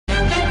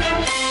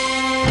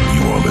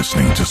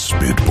listening to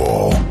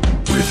Spitball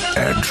with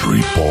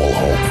Adri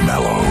Ballhawk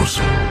Mellows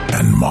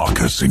and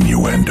Marcus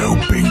Innuendo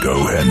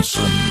Bingo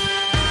Henson.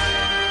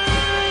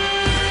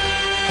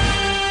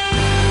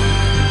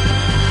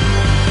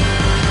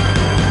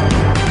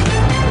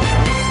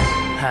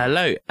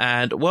 Hello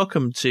and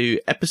welcome to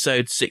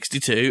episode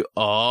 62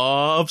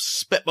 of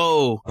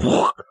Spitball.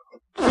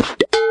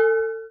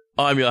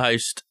 I'm your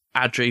host,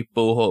 Adri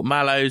Ballhawk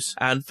Mallows,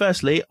 and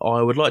firstly,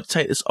 I would like to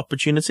take this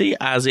opportunity,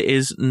 as it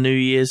is New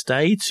Year's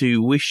Day,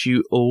 to wish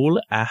you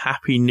all a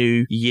happy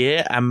new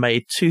year, and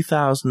may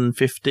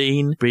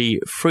 2015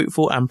 be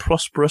fruitful and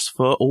prosperous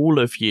for all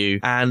of you,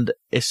 and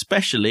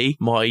especially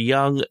my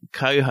young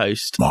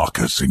co-host,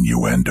 Marcus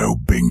Innuendo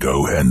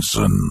Bingo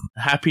Henson.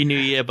 Happy New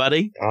Year,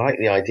 buddy. I like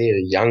the idea of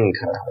young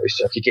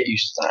co-host. I could get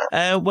used to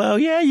that. Well,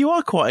 yeah, you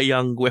are quite a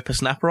young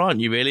whippersnapper, aren't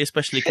you, really,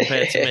 especially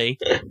compared to me?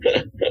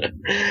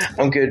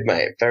 I'm good,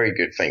 mate. Very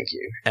good, thank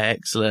you.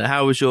 Excellent.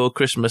 How was your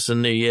Christmas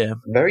and New Year?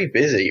 Very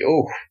busy.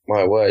 Oh,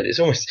 my word. It's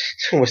almost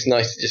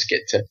nice to just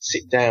get to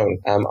sit down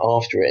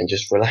after it and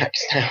just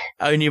relax now.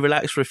 Only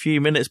relax for a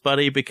few minutes,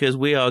 buddy, because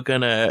we are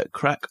going to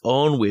crack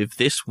on with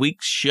this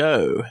week's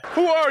show.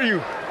 Who are you?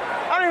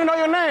 I don't even know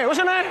your name. What's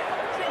your name?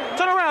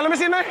 Turn around. Let me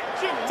see your name.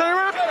 Turn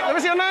around. Let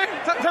me see your name.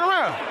 Turn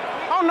around.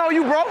 I don't know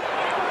you, bro.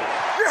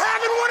 You're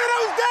having one of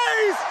those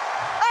days.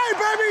 Hey,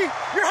 baby,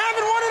 you're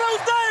having one of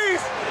those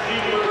days.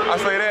 I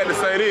say that to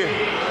say this.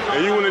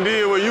 If you wouldn't have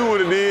did what you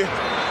would have did,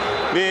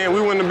 then we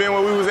wouldn't have been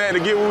where we was at to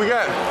get what we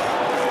got.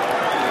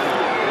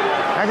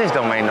 That just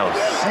don't make no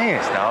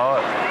sense,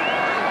 dog.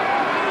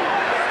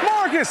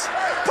 Marcus,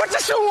 put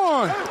your shoe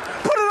on.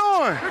 Put it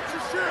on.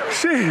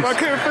 Jeez. I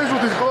can't face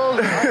with these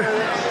clothes.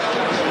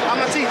 I'm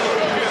not teeth.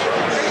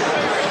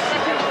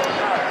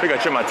 I think I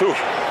chipped my tooth.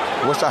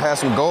 Wish I had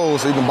some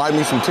gold so you can bite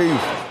me some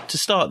teeth. To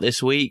start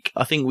this week,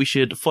 I think we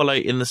should follow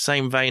in the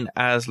same vein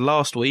as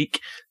last week,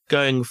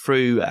 going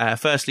through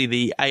firstly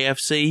the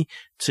AFC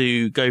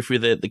to go through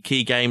the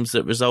key games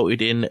that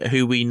resulted in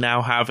who we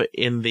now have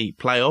in the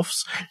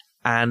playoffs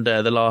and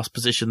the last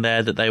position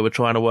there that they were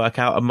trying to work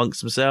out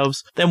amongst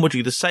themselves. Then we'll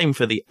do the same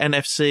for the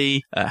NFC,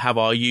 have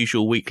our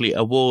usual weekly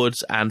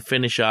awards, and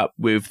finish up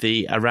with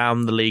the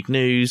Around the League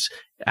news,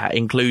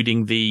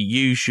 including the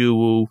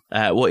usual,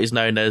 what is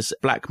known as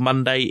Black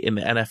Monday in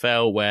the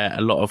NFL, where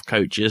a lot of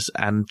coaches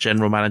and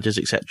general managers,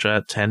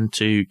 etc., tend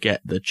to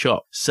get the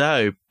chop.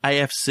 So,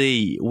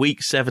 AFC,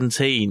 Week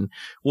 17.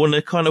 Want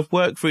to kind of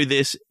work through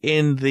this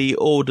in the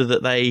order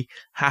that they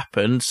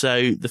happened.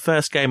 So, the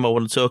first game I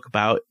want to talk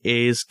about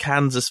is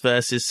Kansas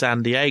versus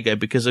San Diego,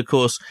 because, of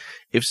course,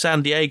 if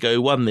San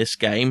Diego won this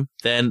game,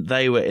 then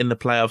they were in the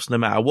playoffs no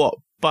matter what.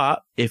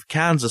 But if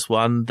Kansas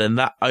won, then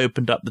that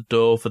opened up the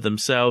door for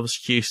themselves,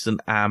 Houston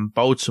and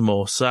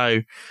Baltimore.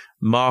 So,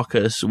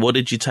 Marcus, what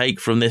did you take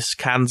from this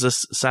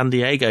Kansas-San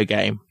Diego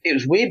game? It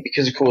was weird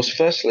because, of course,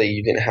 firstly,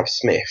 you didn't have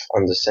Smith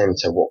under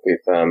centre. What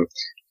with, I can't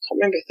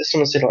remember if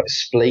someone said like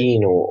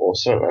spleen or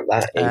something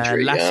like that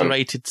injury.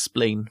 Lacerated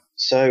spleen.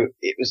 So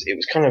it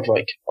was kind of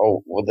like,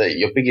 oh, well,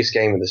 your biggest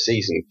game of the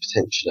season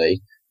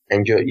potentially,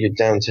 and you're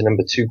down to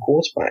number 2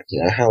 quarterback.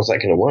 You know, how's that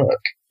going to work?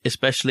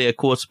 Especially a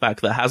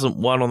quarterback that hasn't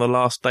won on the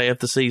last day of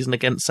the season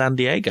against San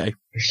Diego.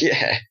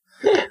 Yeah.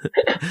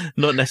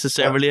 Not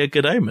necessarily a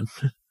good omen.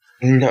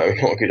 No,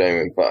 not a good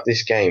omen. But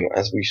this game,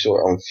 as we saw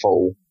it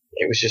unfold,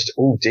 it was just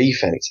all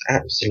defense,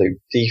 absolute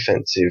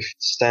defensive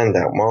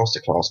standout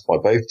masterclass by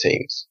both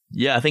teams.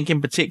 Yeah, I think in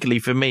particularly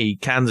for me,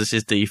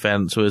 Kansas's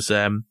defense was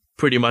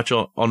pretty much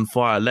on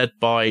fire, led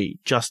by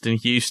Justin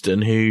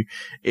Houston, who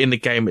in the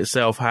game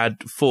itself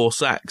had 4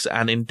 sacks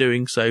and in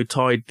doing so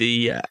tied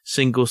the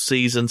single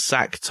season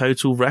sack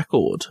total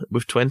record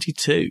with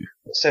 22.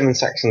 7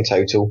 sacks in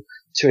total,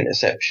 2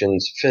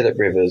 interceptions. Phillip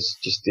Rivers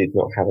just did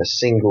not have a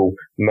single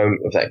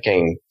moment of that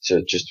game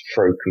to just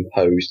throw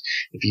composed.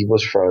 If he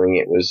was throwing,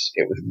 it was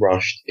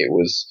rushed. It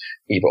was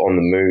either on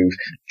the move,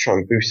 try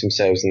and boost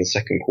themselves in the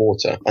second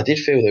quarter. I did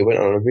feel they went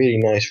on a really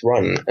nice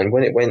run, and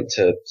when it went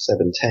to 7-10,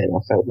 I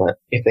felt like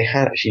if they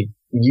had actually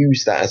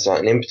used that as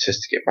like an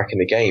impetus to get back in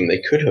the game,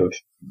 they could have.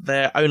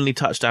 Their only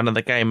touchdown of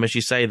the game, as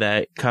you say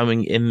there,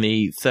 coming in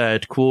the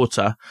third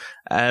quarter,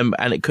 and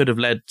it could have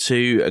led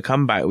to a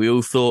comeback. We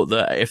all thought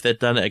that if they'd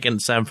done it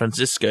against San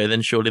Francisco,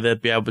 then surely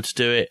they'd be able to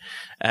do it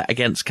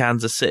against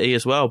Kansas City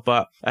as well.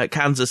 But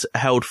Kansas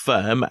held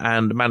firm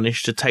and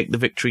managed to take the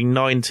victory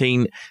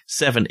 19-7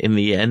 in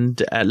the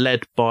end,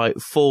 led by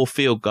 4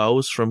 field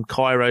goals from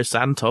Cairo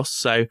Santos.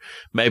 So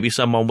maybe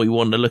someone we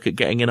want to look at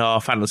getting in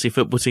our fantasy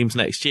football teams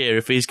next year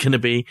if he's going to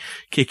be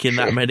kicking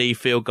that many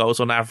field goals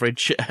on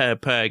average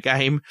per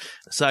game.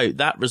 So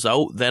that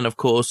result then, of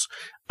course,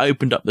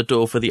 opened up the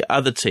door for the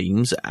other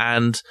teams.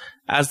 And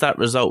as that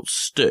result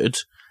stood,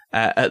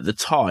 at the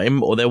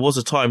time, or there was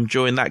a time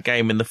during that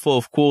game in the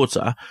fourth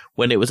quarter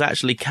when it was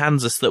actually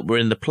Kansas that were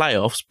in the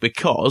playoffs,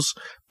 because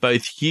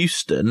both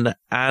Houston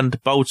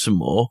and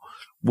Baltimore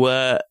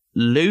were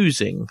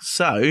losing.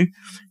 So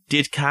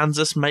Did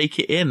Kansas make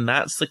it in?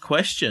 That's the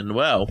question.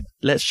 Well,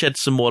 let's shed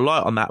some more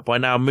light on that by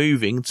now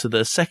moving to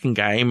the second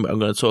game I'm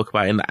going to talk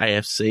about in the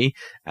AFC,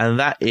 and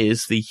that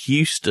is the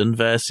Houston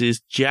versus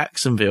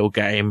Jacksonville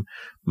game.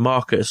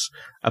 Marcus,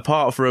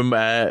 apart from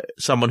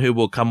someone who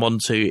we'll come on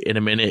to in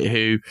a minute,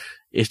 who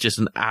is just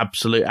an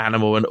absolute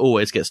animal and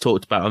always gets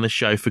talked about on this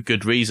show for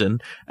good reason,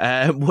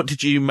 what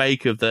did you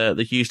make of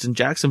the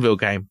Houston-Jacksonville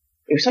game?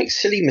 It was like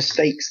silly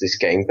mistakes, this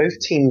game. Both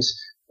teams,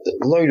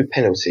 a load of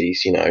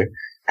penalties, you know,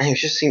 and it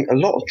was just seemed a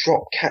lot of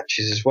drop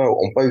catches as well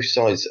on both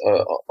sides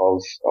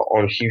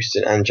on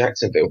Houston and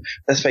Jacksonville.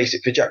 Let's face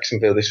it, for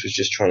Jacksonville, this was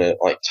just trying to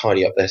like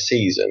tidy up their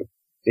season.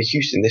 For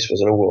Houston, this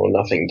was an all or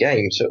nothing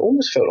game, so it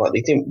almost felt like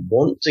they didn't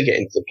want to get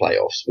into the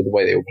playoffs with the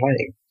way they were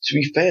playing. To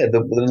be fair,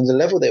 the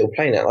level they were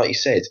playing at, like you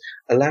said,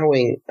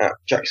 allowing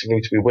Jacksonville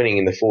to be winning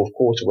in the fourth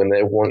quarter when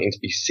they were wanting to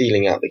be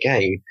sealing out the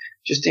game,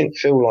 just didn't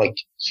feel like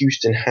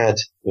Houston had,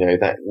 you know,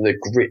 the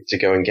grit to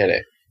go and get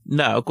it.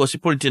 No, of course,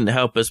 it probably didn't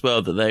help as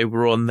well that they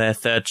were on their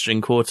third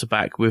string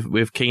quarterback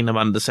with Keenum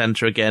under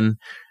center again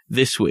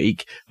this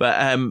week.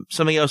 But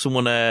something else I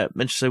want to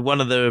mention, so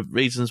one of the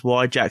reasons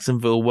why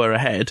Jacksonville were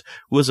ahead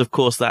was, of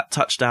course, that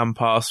touchdown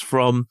pass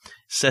from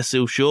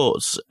Cecil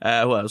Shorts.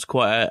 Well, it was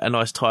quite a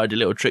nice, tidy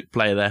little trick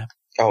play there.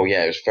 Oh,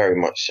 yeah, it was very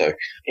much so.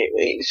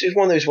 It's just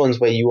one of those ones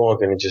where you are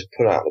going to just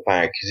pull out the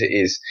bag because it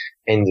is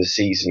end of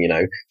season, you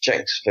know.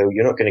 Jacksonville,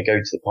 you're not going to go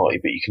to the party,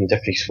 but you can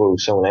definitely spoil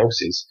someone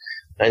else's.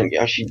 And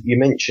actually, you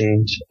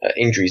mentioned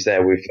injuries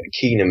there with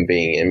Keenum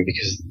being in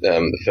because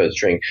the third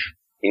string.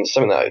 It's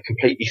something that I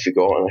completely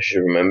forgot and I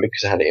should remember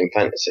because I had it in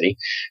fantasy.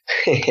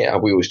 Yeah,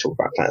 we always talk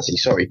about fantasy.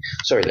 Sorry,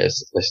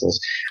 listeners.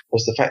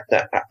 Was the fact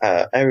that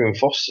Arian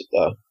Foster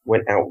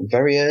went out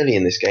very early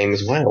in this game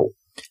as well.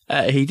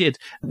 He did.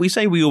 We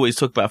say we always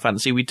talk about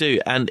fantasy. We do.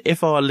 And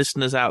if our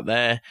listeners out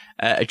there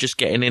are just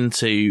getting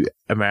into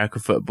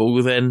American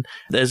football, then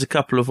there's a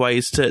couple of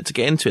ways to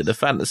get into it. The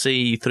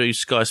fantasy through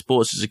Sky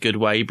Sports is a good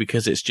way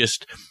because it's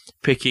just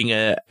picking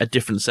a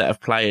different set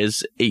of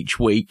players each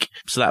week.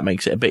 So that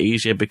makes it a bit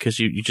easier because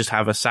you just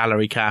have a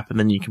salary cap and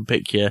then you can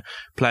pick your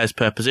players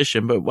per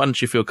position. But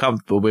once you feel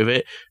comfortable with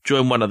it,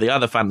 join one of the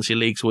other fantasy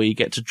leagues where you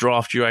get to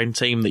draft your own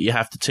team that you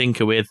have to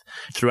tinker with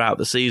throughout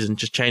the season,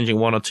 just changing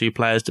one or two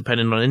players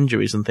depending on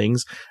injuries and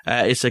things.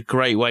 It's a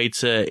great way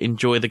to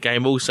enjoy the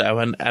game also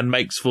and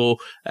makes for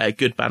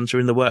good banter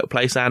in the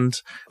workplace and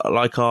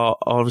like our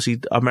obviously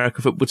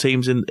American football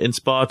teams in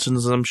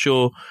Spartans. And I'm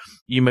sure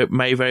you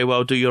may very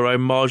well do your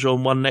own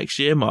Mahjong one next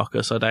year,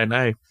 Marcus. I don't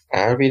know.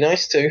 That'd be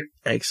nice too.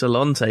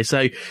 Excellente.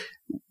 So,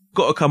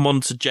 got to come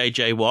on to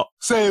JJ Watt.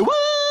 Say what?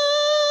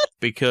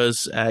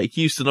 Because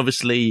Houston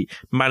obviously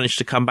managed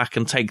to come back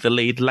and take the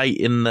lead late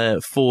in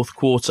the fourth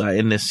quarter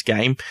in this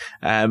game,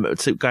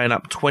 going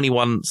up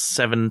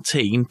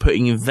 21-17,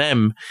 putting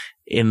them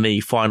in the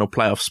final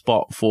playoff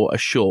spot for a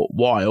short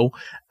while.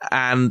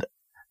 And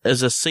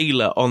as a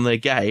sealer on the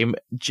game,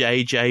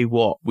 JJ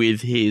Watt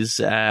with his,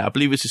 I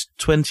believe it's his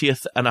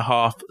 20th and a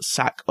half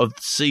sack of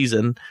the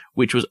season,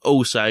 which was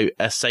also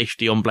a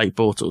safety on Blake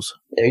Bortles.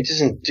 Yeah, he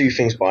doesn't do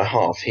things by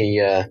half.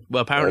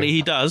 Well, apparently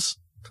he does.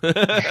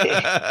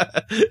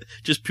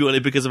 Just purely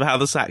because of how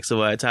the sacks are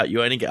worked out.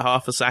 You only get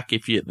half a sack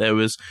if there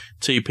was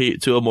two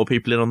or more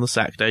people in on the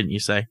sack, don't you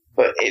say?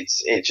 But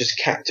it just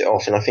capped it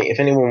off, and I think if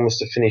anyone was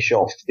to finish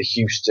off the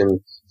Houston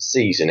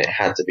season, it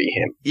had to be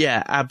him.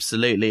 Yeah,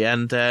 absolutely.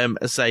 And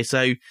as I say,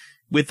 so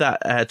with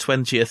that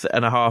 20th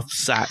and a half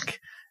sack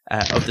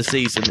of the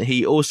season,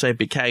 he also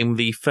became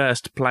the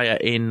first player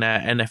in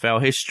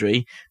NFL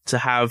history to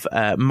have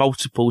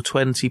multiple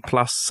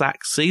 20-plus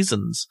sack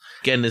seasons.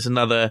 Again, there's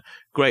another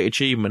great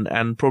achievement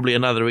and probably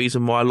another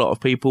reason why a lot of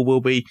people will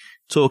be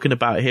talking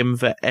about him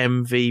for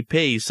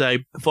MVP. So,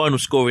 final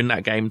score in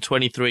that game,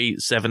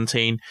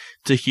 23-17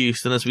 to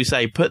Houston, as we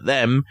say, put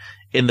them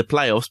in the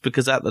playoffs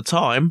because at the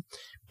time,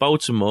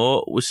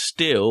 Baltimore was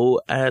still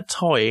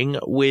tying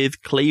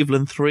with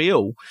Cleveland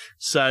 3-3.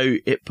 So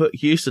it put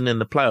Houston in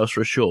the playoffs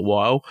for a short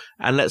while.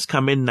 And let's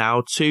come in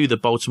now to the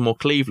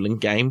Baltimore-Cleveland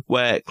game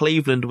where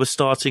Cleveland was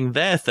starting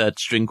their third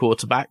string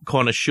quarterback,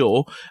 Connor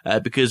Shaw,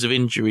 because of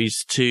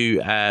injuries to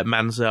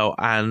Manziel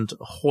and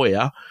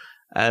Hoyer.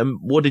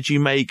 What did you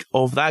make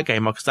of that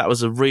game? Because that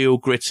was a real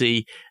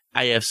gritty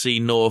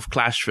AFC North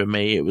clash for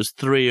me. It was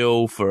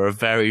 3-3 for a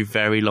very,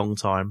 very long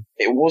time.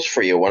 It was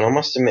 3-3, and I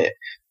must admit,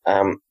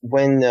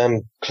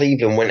 when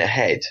Cleveland went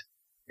ahead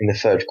in the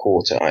third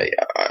quarter,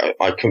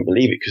 I couldn't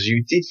believe it because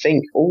you did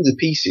think all the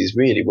pieces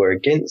really were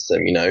against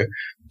them. You know,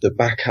 the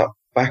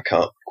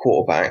backup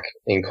quarterback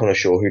in Connor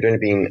Shaw, who'd only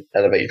been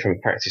elevated from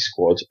practice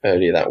squad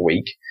earlier that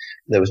week.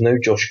 There was no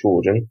Josh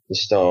Gordon, the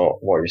star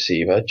wide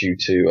receiver, due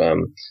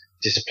to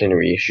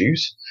disciplinary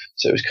issues.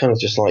 So it was kind of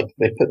just like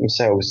they put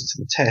themselves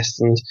to the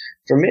test. And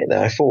for a minute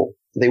there, I thought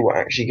they were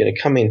actually going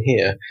to come in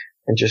here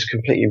and just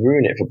completely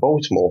ruin it for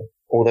Baltimore.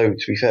 Although,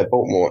 to be fair,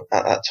 Baltimore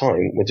at that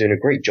time were doing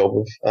a great job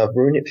of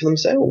ruining it for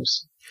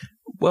themselves.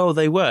 Well,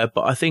 they were,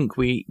 but I think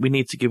we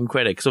need to give them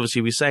credit because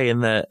obviously we say in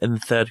the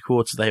third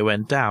quarter they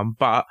went down,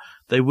 but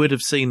they would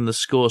have seen the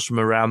scores from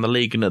around the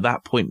league and at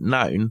that point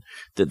known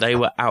that they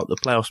were out the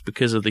playoffs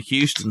because of the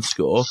Houston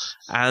score,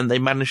 and they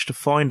managed to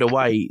find a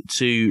way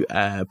to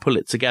pull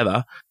it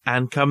together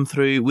and come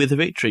through with a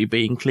victory,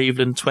 beating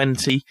Cleveland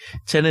 20-10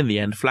 in the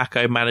end.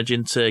 Flacco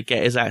managing to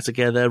get his act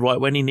together right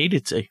when he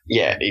needed to.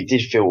 Yeah, it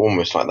did feel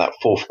almost like that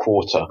fourth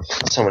quarter.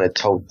 Someone had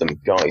told them,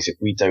 guys, if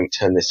we don't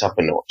turn this up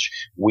a notch,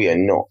 we're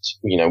going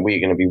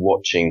to be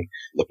watching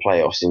the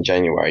playoffs in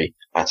January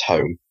at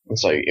home. And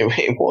so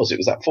it was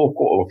that fourth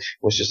quarter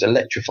was just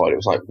electrified. It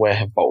was like, where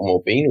have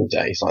Baltimore been all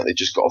day? It's like they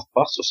just got off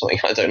bus or something.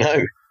 I don't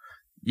know.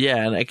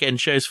 Yeah, and again,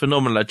 shows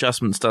phenomenal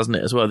adjustments, doesn't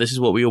it, as well? This is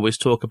what we always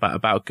talk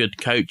about good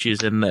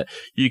coaches, in that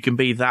you can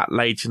be that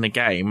late in the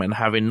game and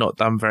having not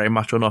done very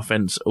much on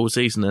offense all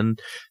season. And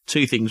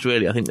two things,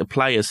 really. I think the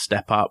players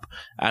step up,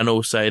 and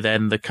also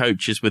then the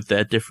coaches with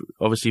their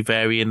obviously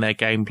varying their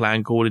game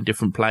plan, calling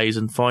different plays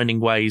and finding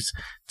ways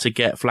to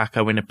get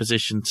Flacco in a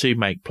position to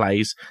make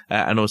plays,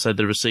 and also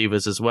the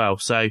receivers as well.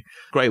 So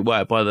great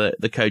work by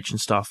the coaching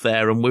staff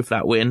there. And with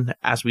that win,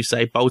 as we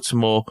say,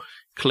 Baltimore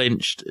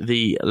clinched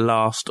the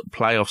last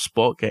playoff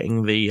spot,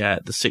 getting the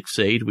sixth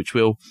seed, which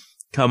we'll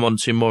come on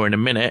to more in a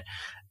minute.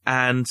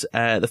 And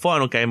the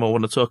final game I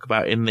want to talk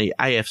about in the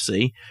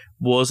AFC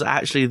was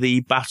actually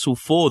the battle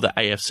for the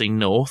AFC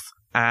North,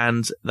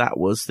 and that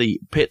was the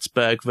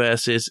Pittsburgh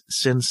versus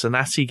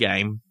Cincinnati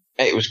game.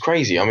 It was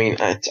crazy. I mean,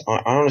 I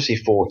honestly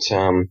thought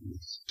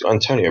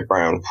Antonio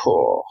Brown,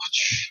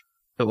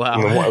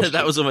 wow,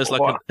 that was almost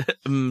like a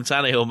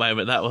Tannehill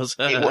moment, that was.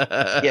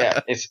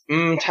 It's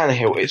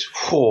Tannehill, it's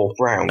poor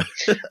Brown.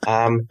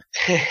 For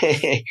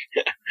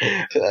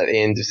the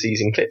end of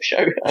season clip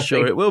show. I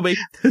think. It will be.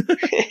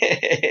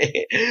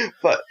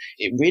 But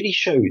it really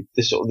showed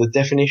the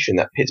definition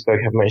that Pittsburgh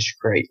have managed to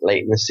create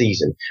late in the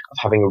season of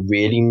having a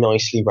really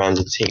nicely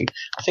rounded team.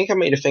 I think I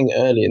made a thing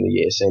earlier in the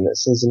year saying that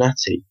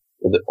Cincinnati,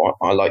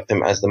 I like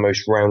them as the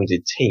most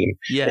rounded team.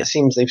 Yeah. It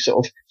seems they've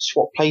sort of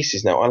swapped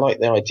places now. I like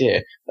the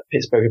idea that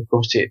Pittsburgh have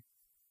got it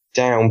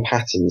down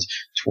patterns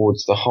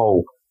towards the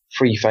whole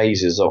three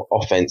phases of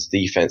offense,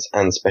 defense,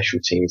 and special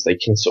teams. They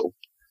can sort of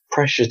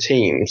pressure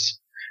teams,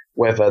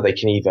 whether they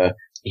can either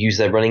use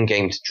their running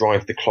game to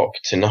drive the clock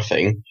to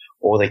nothing,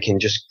 or they can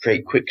just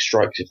create quick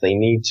strikes if they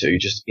need to,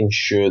 just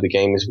ensure the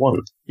game is won.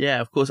 Yeah,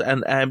 of course.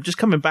 And just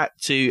coming back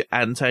to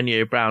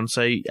Antonio Brown,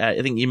 so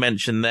I think you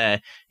mentioned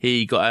there,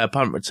 he got a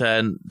punt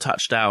return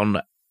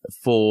touchdown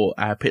for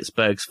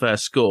Pittsburgh's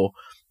first score.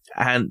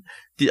 And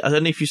I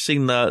don't know if you've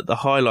seen the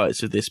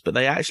highlights of this, but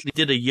they actually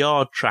did a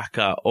yard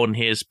tracker on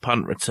his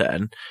punt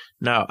return.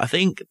 Now, I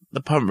think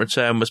the punt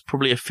return was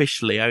probably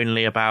officially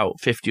only about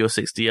 50 or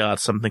 60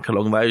 yards, something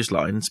along those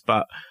lines,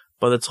 but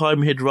by the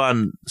time he'd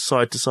run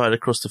side to side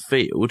across the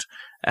field,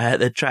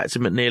 they tracked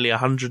him at nearly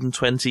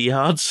 120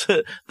 yards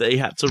that he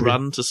had to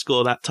run to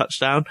score that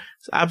touchdown.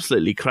 It's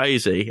absolutely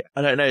crazy.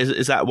 I don't know,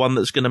 is that one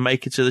that's going to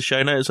make it to the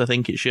show notes? I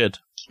think it should.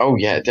 Oh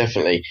yeah,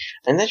 definitely.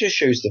 And that just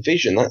shows the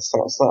vision. That's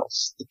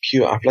the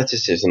pure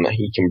athleticism that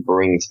he can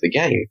bring to the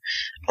game.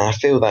 And I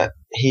feel that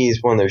he is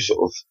one of those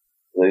sort of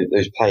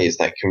those players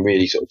that can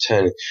really sort of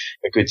turn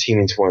a good team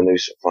into one of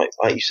those,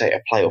 like you say, a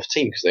playoff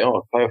team, because they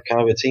are a playoff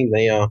caliber team.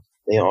 They are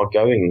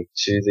going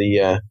to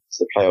the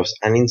playoffs,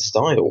 and in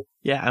style.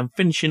 Yeah, and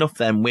finishing off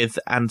then with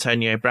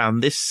Antonio Brown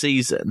this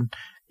season,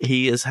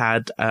 he has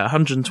had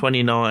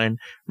 129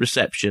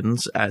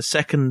 receptions,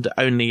 second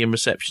only in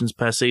receptions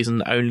per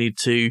season, only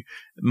to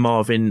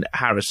Marvin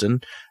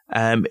Harrison.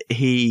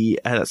 He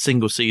had a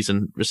single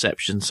season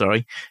reception,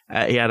 sorry.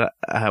 He had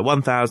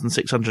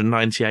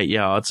 1,698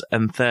 yards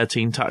and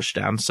 13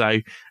 touchdowns, so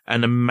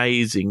an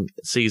amazing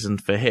season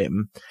for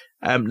him.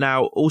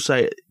 Now,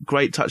 also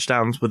great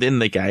touchdowns within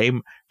the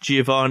game.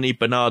 Giovanni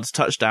Bernard's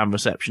touchdown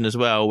reception as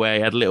well, where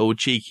he had a little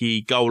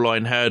cheeky goal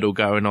line hurdle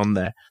going on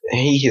there.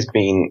 He has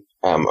been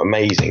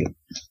amazing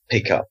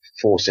pickup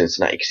for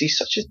Cincinnati because he's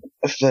such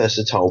a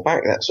versatile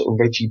back, that sort of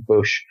Reggie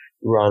Bush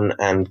run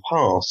and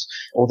pass.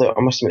 Although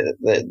I must admit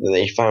that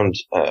they found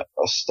a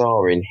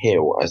star in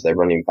Hill as their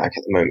running back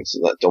at the moment, so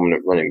that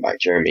dominant running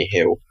back, Jeremy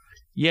Hill.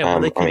 Yeah, well,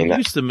 they can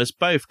use them as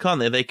both,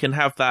 can't they? They can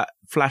have that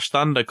Flash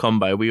Thunder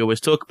combo we always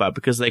talk about,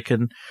 because they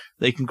can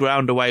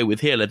ground away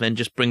with Hill and then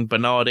just bring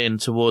Bernard in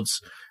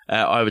towards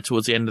either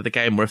towards the end of the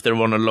game, or if they're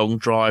on a long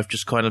drive,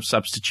 just kind of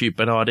substitute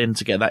Bernard in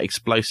to get that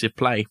explosive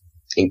play.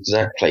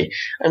 Exactly.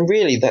 And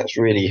really, that's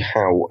really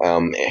how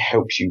it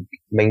helps you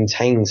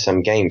maintain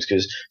some games,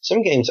 because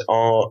some games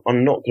are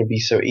not going to be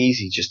so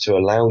easy just to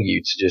allow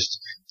you to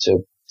just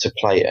to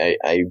play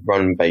a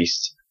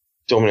run-based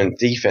dominant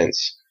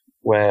defense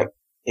where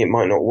it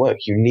might not work.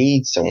 You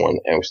need someone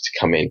else to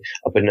come in,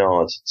 a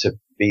Bernard, to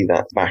be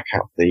that back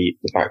up the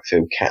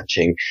backfield,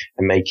 catching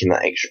and making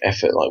that extra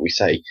effort, like we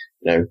say,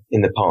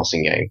 in the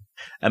passing game.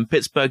 And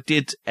Pittsburgh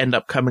did end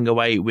up coming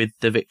away with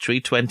the victory,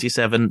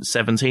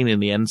 27-17 in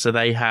the end, so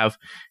they have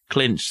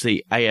clinched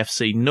the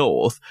AFC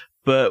North.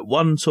 But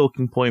one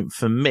talking point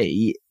for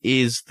me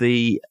is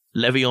the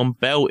Le'Veon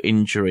Bell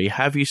injury.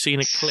 Have you seen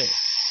a clip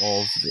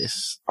of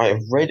this.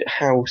 I've read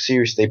how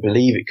serious they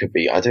believe it could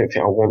be. I don't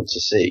think I want to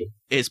see.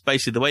 It's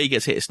basically the way he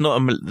gets hit.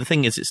 The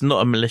thing is, it's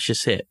not a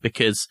malicious hit,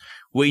 because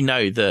we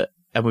know that,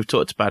 and we've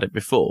talked about it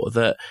before,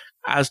 that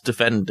as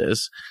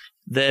defenders,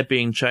 they're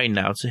being trained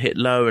now to hit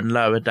lower and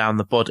lower down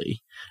the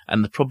body.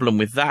 And the problem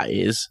with that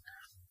is,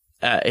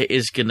 it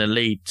is going to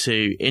lead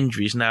to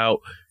injuries. Now,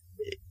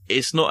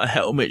 it's not a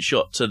helmet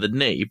shot to the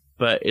knee,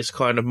 but it's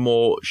kind of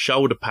more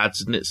shoulder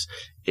pads, and it's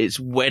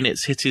when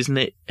it's hit his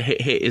knee,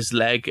 hit his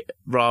leg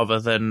rather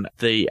than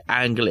the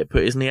angle it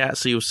put his knee at.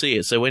 So you'll see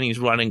it. So when he's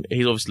running,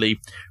 he's obviously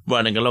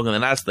running along, and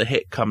then as the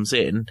hit comes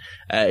in,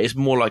 it's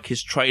more like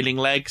his trailing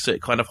leg. So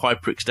it kind of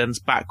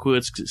hyperextends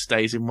backwards because it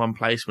stays in one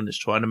place when it's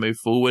trying to move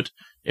forward,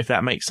 if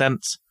that makes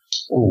sense.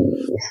 Ooh.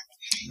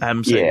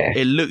 So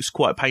it looks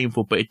quite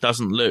painful, but it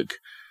doesn't look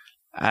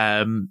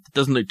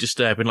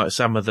disturbing like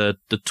some of the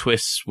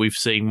twists we've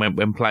seen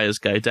when players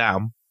go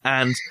down.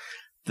 And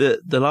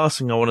the last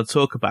thing I want to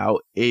talk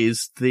about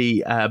is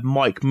the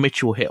Mike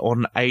Mitchell hit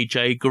on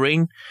AJ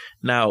Green.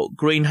 Now,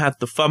 Green had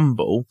the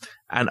fumble,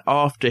 and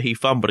after he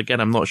fumbled, again,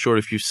 I'm not sure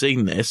if you've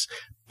seen this,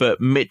 but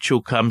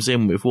Mitchell comes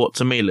in with what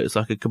to me looks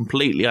like a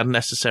completely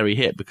unnecessary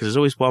hit, because there's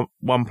always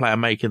one player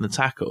making the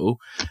tackle,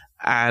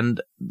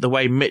 and the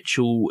way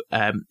Mitchell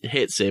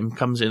hits him,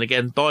 comes in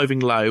again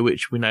diving low,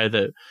 which we know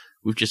that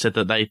we've just said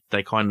that they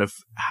kind of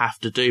have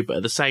to do, but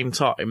at the same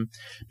time,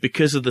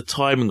 because of the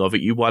timing of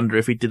it, you wonder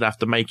if he did have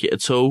to make it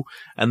at all.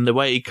 And the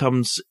way he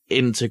comes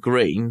into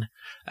Green,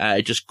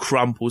 it just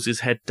crumples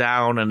his head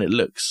down, and it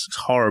looks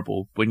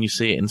horrible when you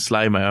see it in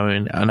slow-mo. I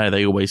mean, I know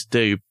they always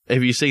do.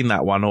 Have you seen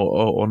that one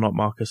or not,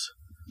 Marcus?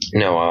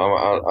 No,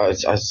 I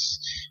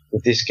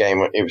with this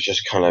game, it was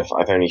just kind of,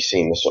 I've only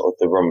seen the sort of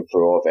the run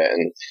through of it,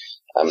 and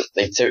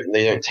they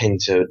don't tend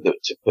to look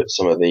to put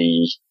some of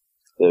the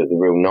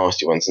real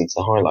nasty ones into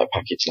the highlight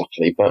package,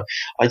 luckily. But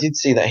I did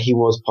see that he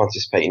was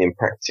participating in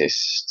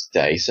practice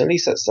today, so at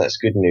least that's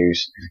good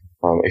news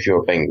if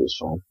you're a Bengals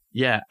fan.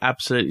 Yeah,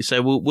 absolutely.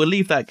 So we'll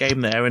leave that game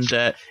there, and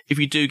if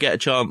you do get a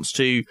chance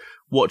to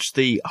watch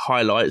the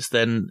highlights,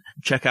 then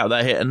check out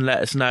that hit and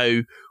let us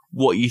know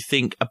what you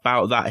think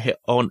about that hit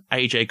on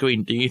AJ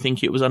Green. Do you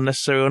think it was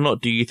unnecessary or not?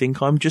 Do you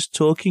think I'm just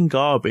talking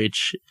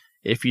garbage?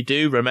 If you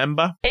do,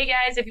 remember. Hey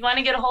guys, if you want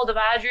to get a hold of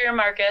Audrey or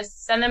Marcus,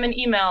 send them an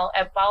email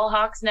at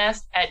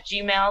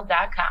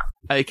ballhawksnest@gmail.com.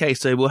 Okay,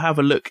 so we'll have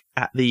a look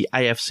at the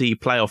AFC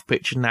playoff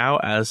picture now,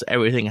 as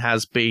everything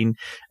has been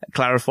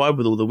clarified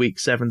with all the Week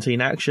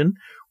 17 action.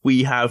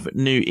 We have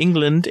New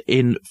England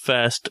in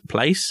first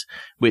place,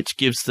 which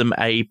gives them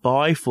a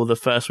bye for the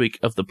first week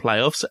of the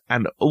playoffs,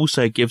 and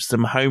also gives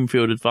them home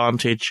field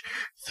advantage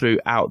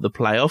throughout the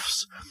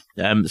playoffs.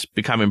 It's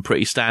becoming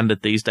pretty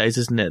standard these days,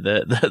 isn't it?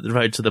 The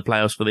road to the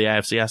playoffs for the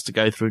AFC has to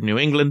go through New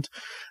England.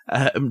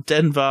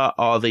 Denver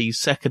are the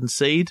second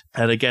seed,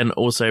 and again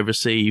also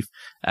receive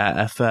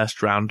a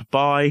first round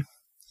bye.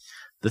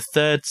 The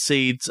third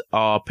seeds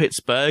are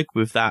Pittsburgh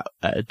with that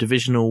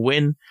divisional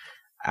win,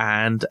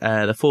 and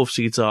the fourth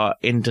seeds are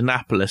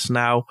Indianapolis.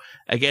 Now,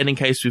 again, in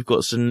case we've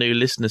got some new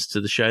listeners to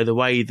the show, the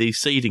way the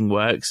seeding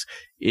works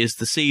is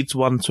the seeds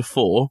 1 to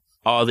 4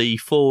 are the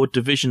 4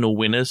 divisional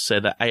winners, so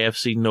the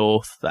AFC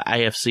North, the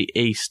AFC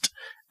East,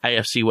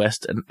 AFC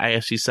West and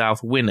AFC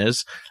South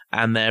winners,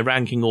 and their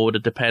ranking order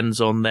depends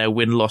on their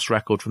win-loss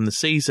record from the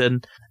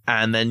season.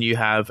 And then you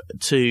have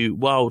 2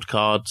 wild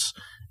cards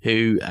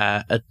who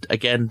are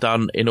again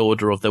done in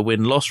order of their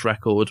win-loss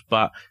record,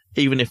 but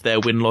even if their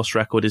win-loss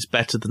record is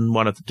better than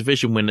one of the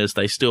division winners,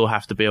 they still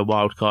have to be a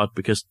wild card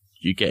because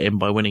you get in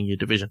by winning your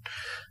division.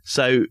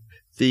 So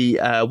the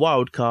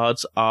wild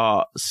cards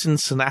are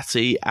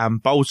Cincinnati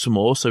and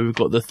Baltimore. So we've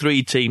got the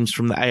 3 teams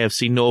from the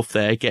AFC North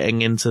there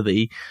getting into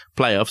the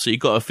playoffs. So you've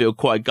got to feel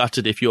quite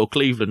gutted if you're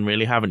Cleveland,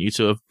 really, haven't you,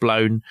 to have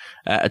blown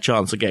a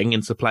chance of getting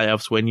into the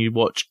playoffs when you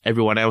watch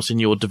everyone else in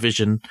your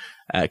division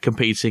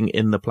competing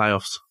in the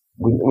playoffs.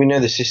 We know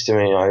the system,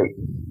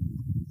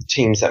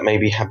 teams that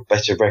maybe have a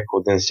better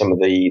record than some of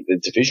the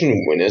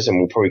division winners, and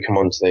we'll probably come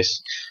on to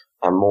this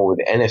more with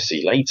the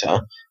NFC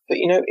later. But,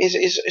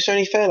 it's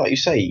only fair, like you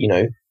say, you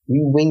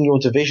win your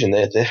division.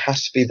 There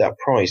has to be that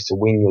prize to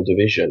win your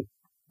division.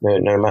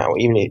 No matter,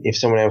 even if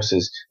someone else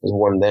has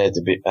won their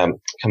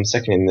come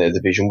second in their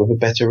division with a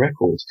better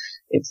record,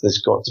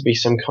 there's got to be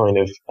some kind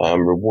of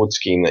reward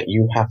scheme that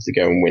you have to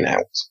go and win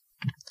out.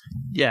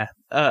 Yeah,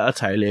 I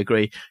totally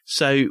agree.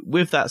 So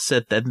with that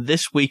said, then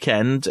this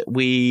weekend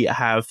we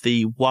have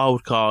the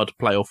wildcard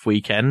playoff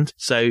weekend.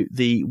 So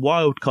the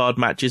wildcard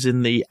matches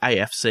in the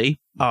AFC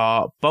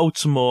are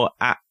Baltimore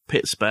at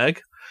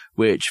Pittsburgh,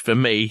 which for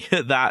me,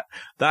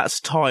 that's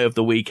tie of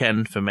the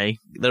weekend for me.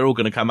 They're all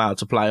going to come out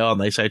to play,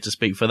 aren't they, so to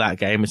speak, for that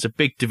game. It's a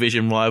big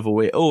division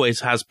rivalry. It always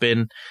has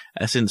been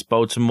since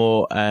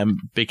Baltimore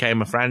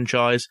became a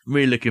franchise.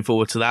 Really looking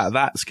forward to that.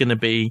 That's going to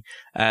be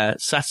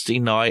Saturday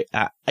night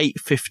at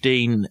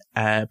 8:15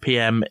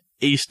 p.m.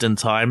 Eastern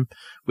time,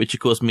 which of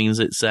course means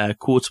it's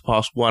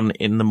 1:15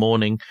 in the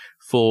morning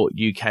for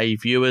UK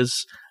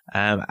viewers.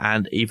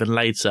 and even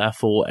later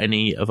for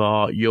any of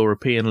our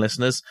European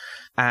listeners.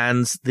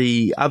 And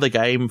the other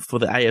game for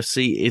the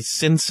AFC is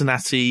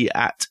Cincinnati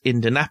at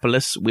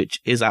Indianapolis, which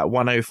is at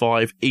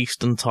 1:05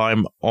 Eastern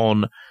Time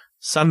on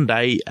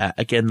Sunday.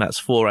 Again,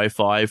 that's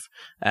 4:05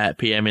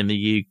 p.m. in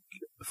the UK.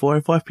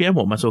 4:05 p.m.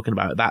 What am I talking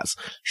about? That's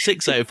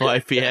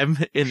 6:05 p.m.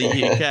 in the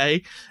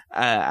UK,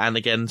 and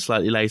again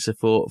slightly later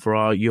for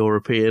our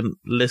European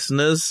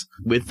listeners.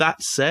 With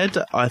that said,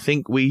 I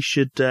think we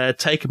should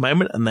take a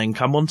moment and then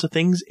come on to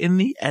things in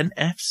the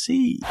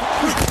NFC.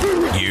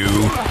 You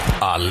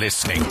are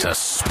listening to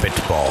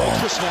Spitball.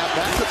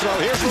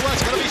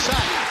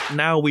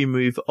 Now we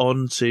move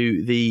on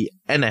to the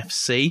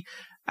NFC.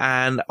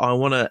 And I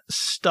want to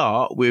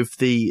start with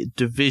the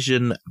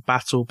division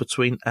battle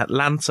between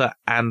Atlanta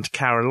and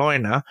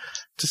Carolina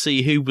to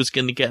see who was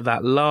going to get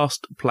that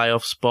last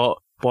playoff spot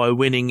by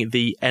winning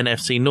the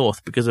NFC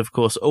North, because of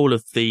course all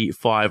of the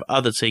 5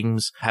 other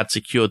teams had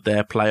secured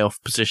their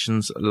playoff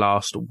positions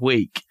last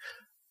week.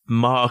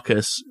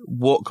 Marcus,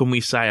 what can we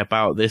say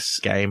about this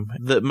game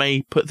that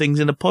may put things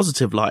in a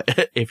positive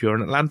light if you're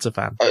an Atlanta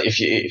fan?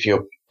 If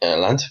you're an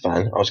Atlanta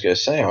fan, I was going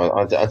to say,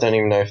 I don't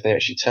even know if they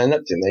actually turned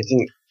up, didn't they?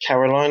 Didn't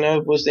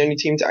Carolina was the only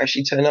team to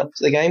actually turn up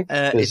to the game?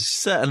 It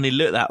certainly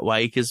looked that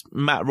way, because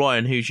Matt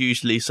Ryan, who's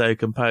usually so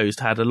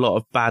composed, had a lot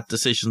of bad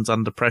decisions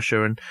under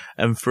pressure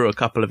and threw a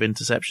couple of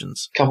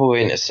interceptions.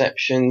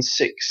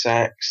 6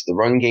 sacks. The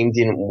run game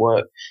didn't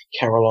work.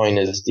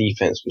 Carolina's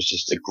defense was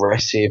just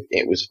aggressive.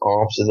 It was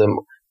after them.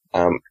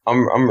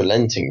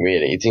 Unrelenting,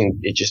 really.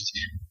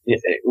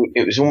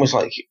 It was almost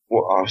like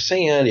what I was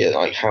saying earlier,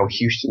 like how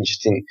Houston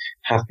just didn't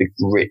have the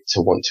grit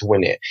to want to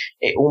win it.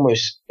 It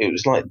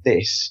was like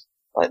this.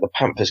 Like the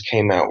Panthers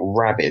came out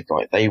rabid,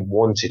 like they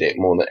wanted it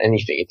more than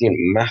anything. It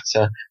didn't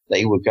matter.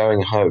 They were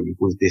going home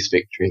with this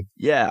victory.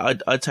 Yeah,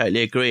 I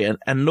totally agree.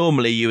 And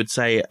normally you would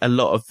say a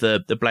lot of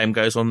the blame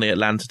goes on the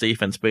Atlanta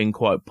defense being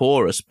quite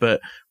porous,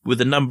 but with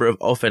the number of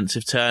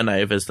offensive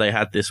turnovers they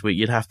had this week,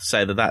 you'd have to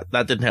say that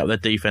didn't help their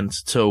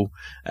defense at all,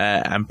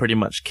 and pretty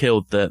much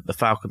killed the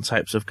Falcons'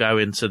 hopes of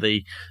going to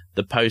the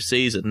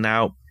postseason.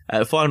 Now,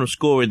 final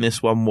score in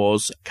this one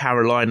was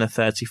Carolina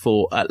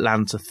 34,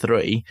 Atlanta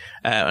 3.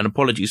 And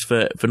apologies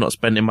for not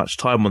spending much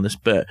time on this,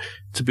 but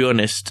to be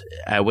honest,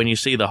 when you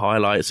see the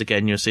highlights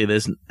again, you'll see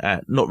there's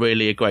not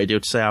really a great deal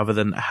to say other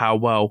than how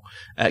well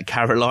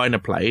Carolina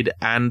played.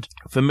 And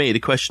for me, the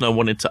question I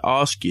wanted to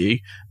ask you,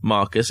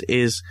 Marcus,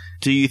 is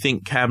do you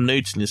think Cam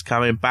Newton is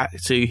coming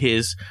back to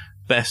his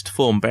best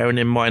form, bearing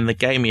in mind the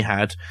game he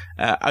had,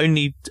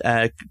 only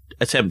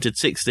attempted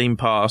 16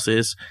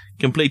 passes,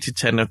 completed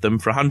 10 of them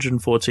for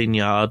 114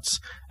 yards,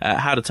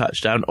 had a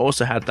touchdown,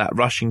 also had that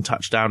rushing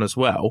touchdown as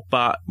well,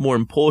 but more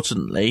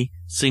importantly,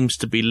 seems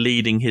to be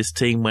leading his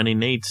team when he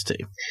needs to.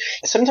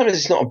 Sometimes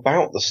it's not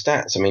about the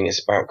stats. I mean,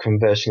 it's about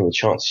converting the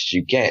chances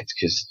you get,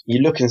 because you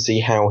look and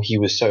see how he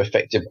was so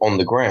effective on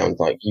the ground,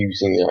 like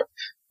using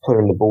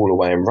pulling the ball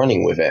away and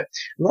running with it.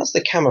 And that's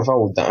the Cam of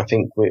old that I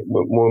think we're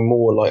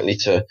more likely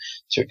to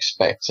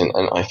expect. And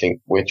I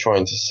think we're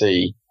trying to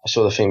see, I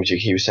saw the thing which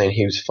he was saying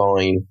he was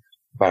fine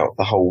about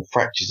the whole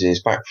fractures in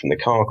his back from the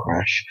car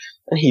crash,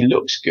 and he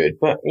looks good.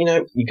 But,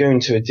 you go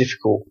into a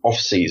difficult off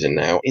season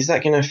now. Is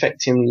that going to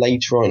affect him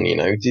later on?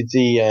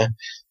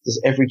 Does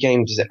every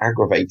game, does it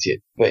aggravate it?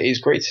 But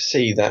it's great to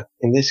see that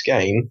in this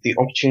game, the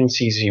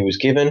opportunities he was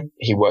given,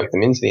 he worked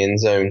them into the end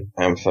zone.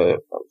 And for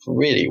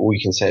really all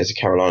you can say as a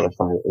Carolina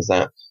fan is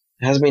that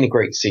it hasn't been a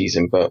great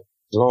season, but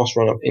the last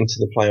run up into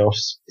the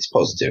playoffs is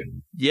positive.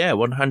 Yeah,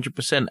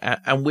 100%.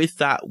 And with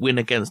that win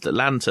against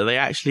Atlanta, they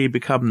actually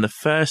become the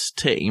first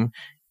team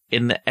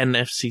in the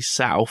NFC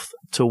South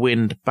to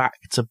win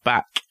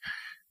back-to-back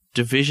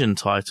division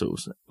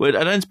titles. Well,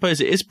 I don't suppose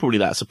it is probably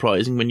that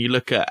surprising when you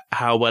look at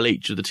how well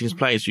each of the teams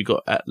plays. You've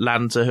got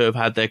Atlanta, who have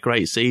had their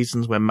great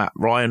seasons when Matt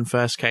Ryan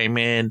first came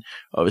in.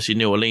 Obviously,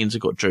 New Orleans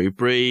have got Drew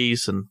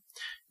Brees, and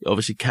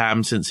obviously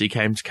Cam since he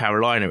came to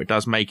Carolina. It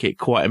does make it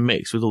quite a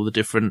mix with all the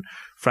different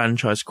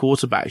franchise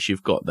quarterbacks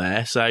you've got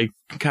there. So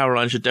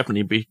Carolina should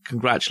definitely be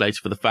congratulated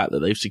for the fact that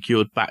they've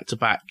secured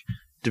back-to-back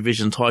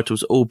division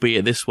titles,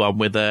 albeit this one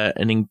with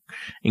an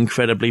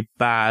incredibly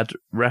bad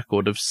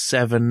record of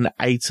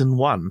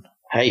 7-8-1.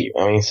 Hey,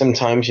 I mean,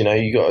 sometimes,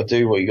 you got to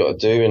do what you got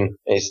to do, and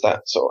it's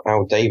that sort of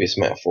Al Davis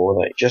metaphor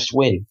that just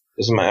win.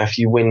 Doesn't matter if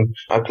you win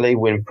ugly,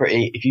 win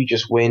pretty. If you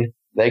just win,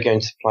 they're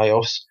going to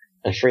playoffs,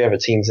 and 3 other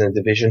teams in the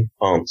division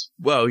aren't.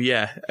 Well,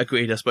 yeah,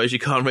 agreed. I suppose you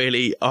can't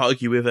really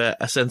argue with a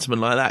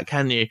sentiment like that,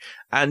 can you?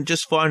 And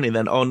just finally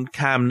then, on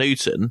Cam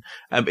Newton,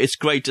 it's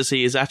great to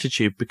see his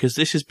attitude, because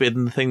this has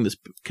been the thing that's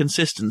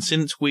consistent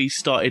since we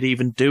started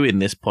even doing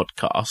this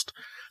podcast.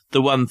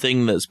 The one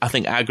thing that's, I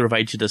think,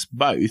 aggravated us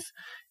both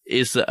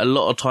is that a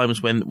lot of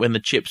times when the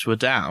chips were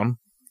down,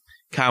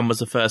 Cam was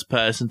the first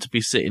person to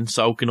be sitting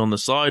sulking on the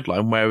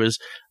sideline, whereas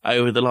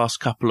over the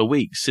last couple of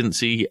weeks since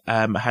he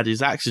had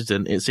his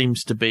accident, it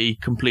seems to be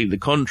completely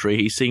contrary.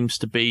 He seems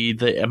to be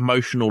the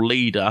emotional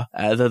leader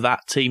that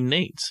team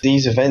needs.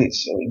 These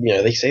events,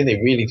 they say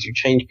they really do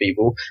change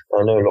people.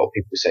 I know a lot of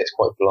people say it's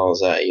quite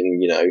blasé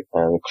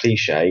and,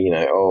 cliche,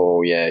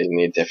 oh yeah,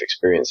 near-death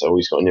experience, oh,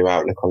 he's got a new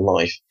outlook on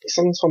life.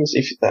 Sometimes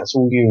if that's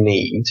all you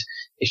need,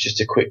 it's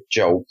just a quick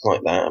jolt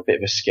like that, a bit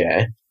of a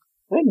scare.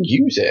 Then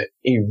use it.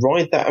 You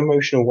ride that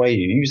emotional wave.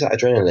 You use that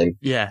adrenaline.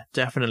 Yeah,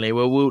 definitely.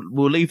 Well,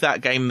 we'll leave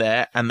that game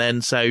there. And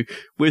then, so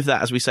with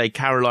that, as we say,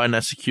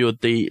 Carolina secured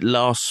the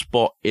last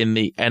spot in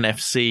the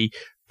NFC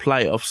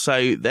playoffs.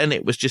 So then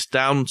it was just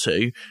down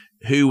to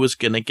who was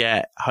going to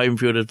get home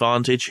field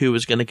advantage, who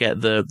was going to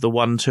get the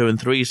 1, 2,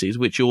 and 3 seeds,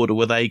 which order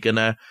were they going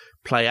to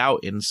play out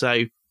in.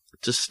 So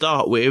to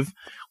start with,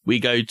 we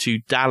go to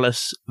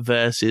Dallas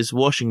versus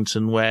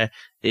Washington, where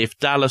if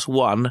Dallas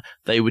won,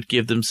 they would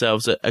give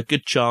themselves a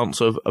good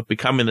chance of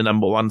becoming the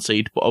number 1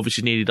 seed, but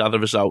obviously needed other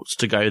results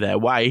to go their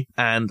way.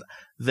 And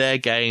their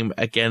game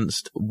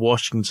against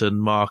Washington,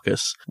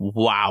 Marcus,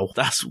 wow,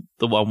 that's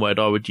the one word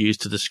I would use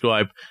to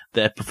describe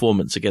their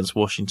performance against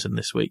Washington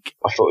this week.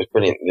 I thought it was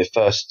brilliant. The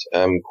first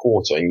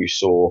quarter, and you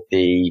saw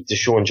the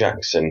Deshaun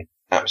Jackson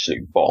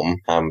absolute bomb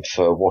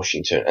for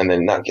Washington, and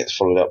then that gets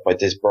followed up by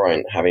Des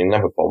Bryant having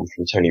another bomb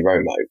from Tony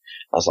Romo.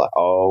 I was like,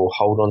 oh,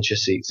 hold on to your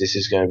seats, this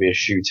is going to be a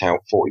shootout,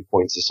 40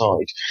 points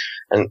aside.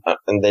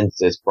 And then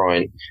Des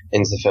Bryant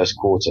ends the first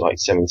quarter like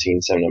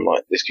 17-7. I'm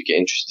like, this could get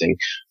interesting.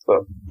 But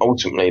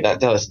ultimately, that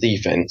Dallas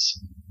defense,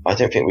 I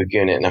don't think we've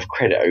given it enough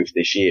credit over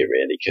this year,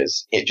 really,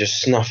 because it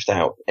just snuffed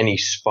out any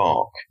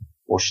spark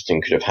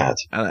Washington could have had.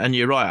 And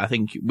you're right, I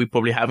think we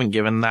probably haven't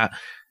given that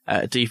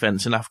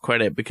defense enough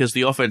credit, because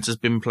the offense has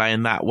been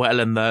playing that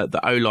well, and the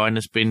O-line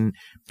has been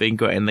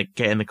getting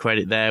the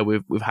credit there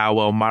with how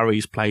well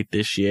Murray's played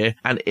this year.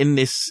 And in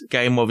this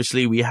game,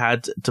 obviously, we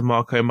had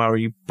DeMarco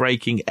Murray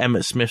breaking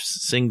Emmitt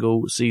Smith's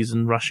single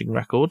season rushing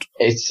record.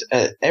 It's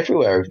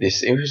everywhere of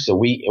this. It was a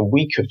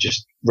week of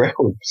just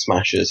record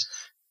smashers.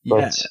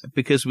 Yeah,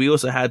 because we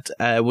also had,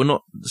 we're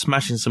not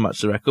smashing so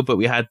much the record, but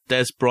we had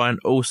Des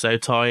Bryant also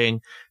tying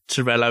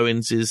Terrell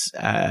Owens'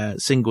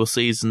 single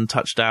season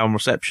touchdown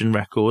reception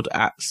record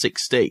at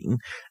 16.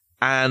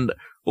 And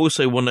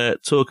also want to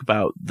talk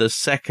about the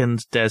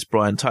second Des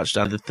Bryant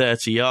touchdown, the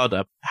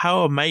 30-yarder.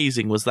 How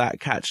amazing was that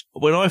catch?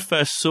 When I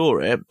first saw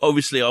it,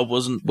 obviously I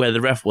wasn't where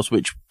the ref was,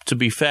 which, to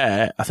be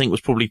fair, I think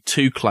was probably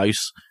too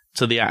close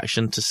to the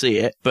action to see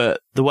it, but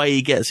the way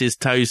he gets his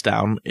toes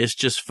down is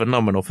just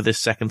phenomenal for this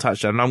second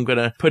touchdown. And I'm going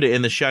to put it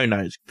in the show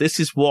notes. This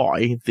is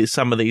why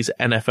some of these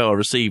NFL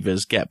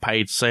receivers get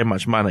paid so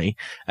much money.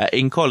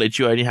 In college,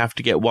 you only have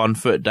to get 1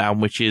 foot down,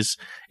 which is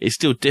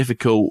still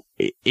difficult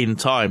in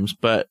times,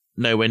 but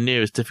nowhere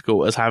near as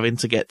difficult as having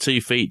to get 2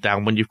 feet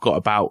down when you've got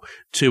about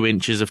 2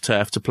 inches of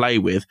turf to play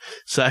with.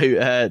 So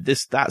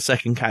that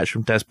second catch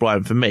from Des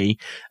Bryant for me,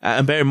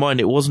 and bear in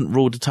mind it wasn't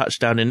ruled a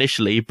touchdown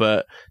initially,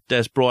 but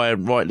Des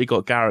Bryant rightly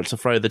got Garrett to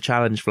throw the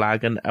challenge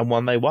flag, and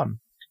they won.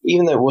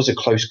 Even though it was a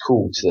close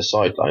call to the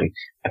sideline,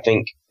 I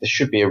think there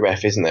should be a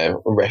ref, isn't there?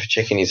 A ref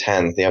checking his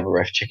hands, the other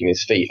ref checking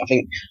his feet. I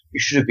think you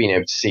should have been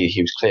able to see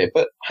he was clear.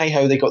 But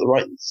hey-ho, they got the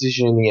right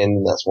decision in the end,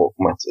 and that's what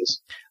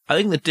matters. I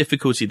think the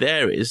difficulty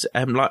there is,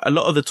 like a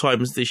lot of the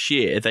times this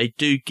year, they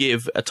do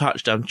give a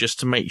touchdown just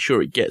to make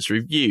sure it gets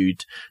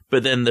reviewed.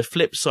 But then the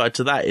flip side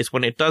to that is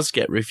when it does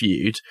get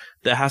reviewed,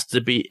 there has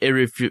to be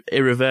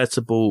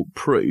irreversible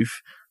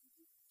proof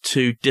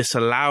to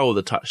disallow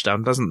the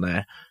touchdown, doesn't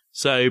there?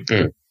 So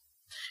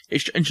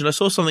it's strange. And I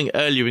saw something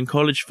earlier in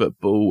college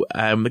football,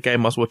 the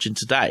game I was watching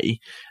today,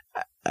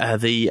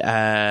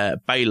 the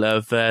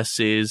Baylor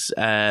versus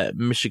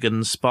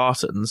Michigan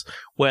Spartans,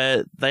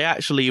 where they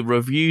actually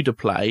reviewed a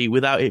play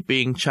without it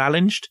being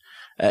challenged.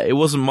 It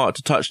wasn't marked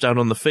a touchdown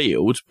on the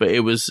field, but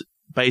it was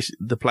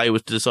basically the play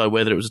was to decide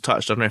whether it was a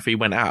touchdown or if he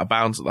went out of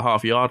bounds at the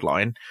half-yard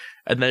line,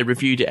 and they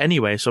reviewed it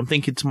anyway. So I'm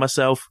thinking to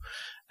myself,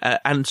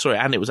 and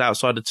it was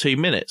outside of 2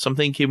 minutes. I'm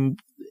thinking,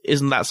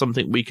 isn't that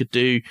something we could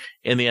do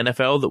in the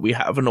NFL, that we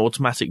have an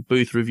automatic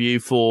booth review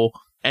for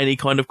any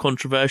kind of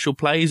controversial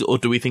plays, or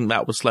do we think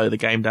that would slow the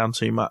game down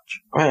too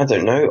much? I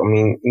don't know. I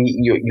mean,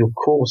 you're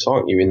caught,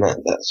 aren't you, in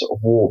that sort of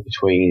war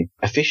between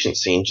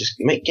efficiency and just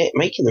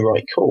making the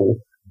right call,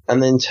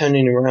 and then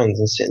turning around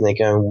and sitting there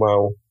going,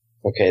 well,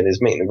 okay,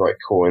 there's making the right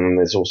call, and then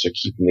there's also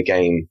keeping the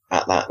game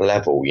at that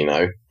level,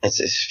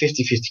 It's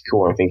 50-50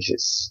 call. I think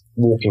it's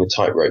walking a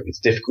tightrope. It's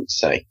difficult to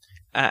say.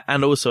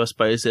 And also, I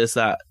suppose there's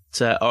that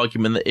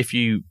argument that if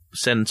you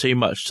send too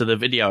much to the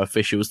video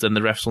officials, then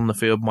the refs on the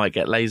field might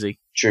get lazy.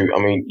 True. I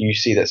mean, you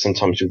see that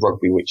sometimes with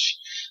rugby, which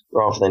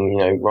rather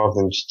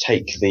than just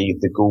take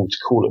the gall to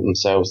call it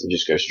themselves, they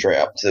just go straight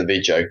up to the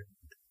video.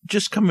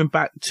 Just coming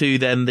back to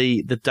then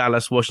the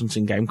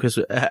Dallas-Washington game, because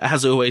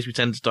as always we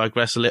tend to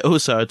digress a little,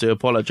 so I do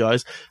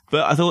apologise.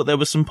 But I thought there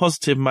were some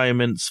positive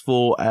moments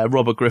for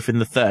Robert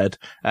Griffin III,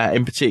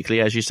 in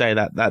particular, as you say,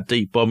 that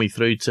deep bomb he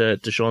threw to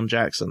Deshaun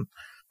Jackson.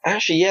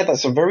 Actually, yeah,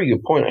 that's a very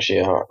good point,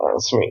 actually.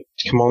 Something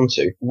to come on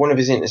to. One of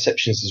his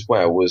interceptions as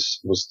well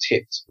was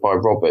tipped by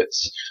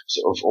Roberts,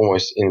 sort of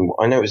almost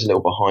I know it was a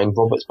little behind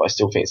Roberts, but I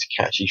still think it's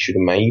a catch he should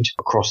have made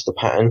across the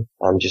pattern,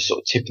 just sort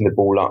of tipping the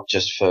ball up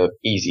just for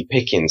easy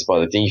pickings by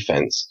the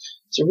defense.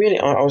 So really,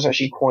 I was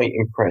actually quite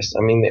impressed.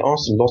 I mean, they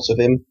asked a lot of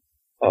him,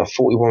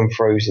 41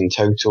 throws in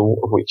total,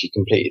 of which he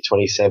completed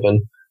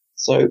 27.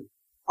 So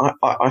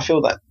I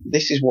feel that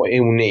this is what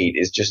he'll need,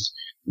 is just,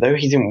 though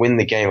he didn't win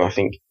the game, I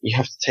think you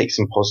have to take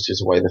some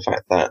positives away. The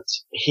fact that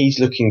he's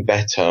looking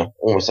better,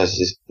 almost as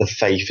the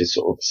faith is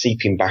sort of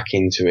seeping back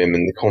into him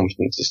and the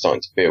confidence is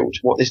starting to build.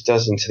 What this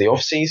does into the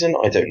off season,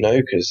 I don't know,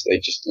 because they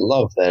just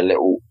love their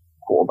little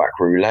quarterback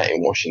roulette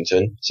in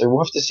Washington. So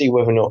we'll have to see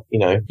whether or not,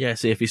 Yeah,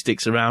 see if he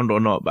sticks around or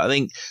not. But I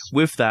think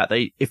with that,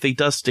 if he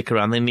does stick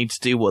around, they need to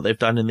do what they've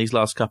done in these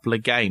last couple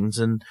of games.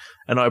 And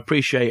I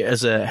appreciate,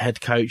 as a head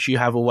coach, you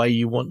have a way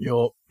you want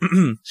your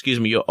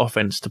your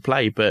offense to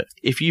play. But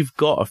if you've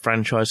got a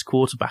franchise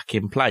quarterback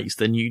in place,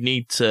 then you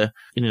need to,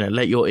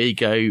 let your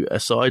ego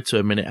aside to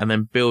a minute and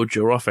then build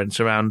your offense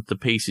around the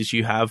pieces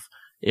you have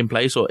in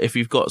place. Or if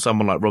you've got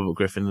someone like Robert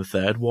Griffin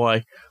III,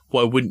 why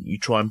wouldn't you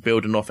try and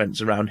build an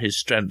offense around his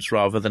strengths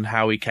rather than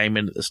how he came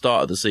in at the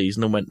start of the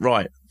season and went,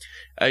 right,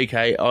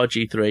 okay,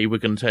 RG3, we're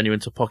going to turn you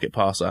into a pocket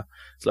passer.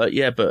 It's like,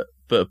 yeah, but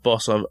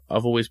boss, I've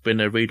always been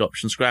a read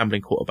option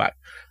scrambling quarterback.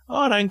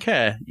 I don't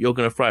care. You're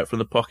going to throw it from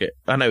the pocket.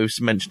 I know we've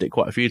mentioned it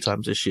quite a few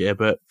times this year,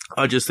 but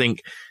I just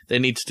think they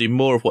need to do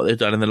more of what they've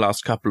done in the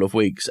last couple of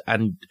weeks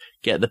and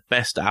get the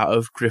best out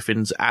of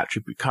Griffin's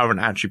current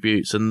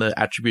attributes and the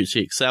attributes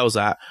he excels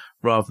at,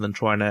 rather than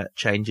trying to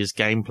change his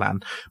game plan.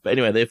 But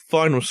anyway, the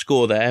final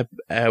score there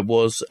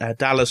was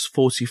Dallas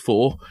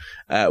 44,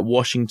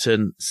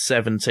 Washington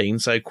 17.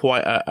 So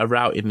quite a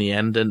rout in the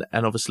end, and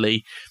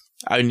obviously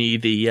only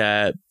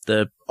the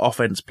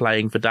offense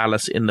playing for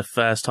Dallas in the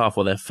first half,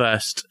 or their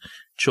first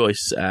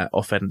choice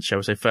offense, shall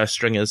we say, first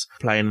stringers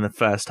playing in the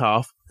first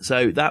half.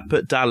 So that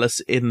put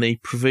Dallas in the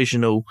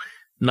provisional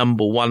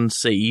number 1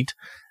 seed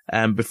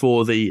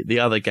before the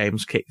other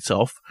games kicked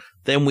off.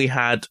 Then we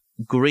had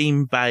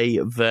Green Bay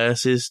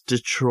versus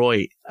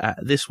Detroit.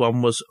 This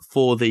one was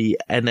for the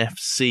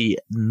NFC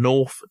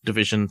North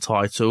Division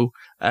title.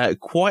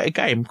 Quite a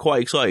game,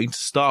 quite exciting to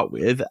start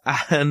with.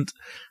 And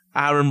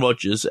Aaron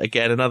Rodgers,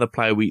 again, another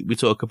player we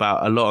talk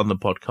about a lot on the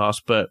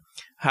podcast, but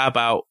how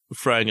about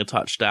throwing a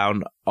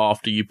touchdown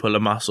after you pull a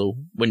muscle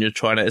when you're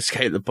trying to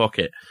escape the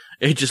pocket?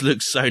 It just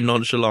looks so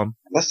nonchalant.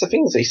 That's the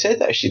thing. They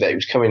said actually that he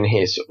was coming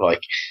here sort of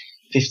like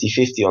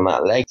 50-50 on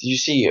that leg. Did you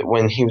see it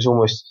when he was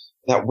almost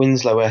that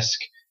Winslow-esque,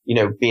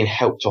 being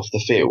helped off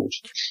the field,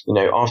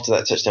 after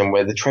that touchdown,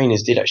 where the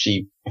trainers did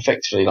actually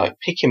effectively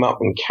pick him up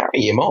and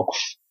carry him off?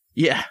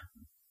 Yeah.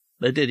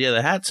 They did, yeah,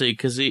 they had to,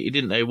 because he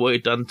didn't know what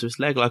he'd done to his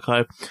leg. Like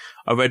I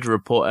read a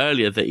report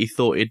earlier that he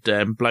thought he'd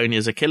blown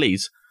his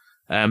Achilles.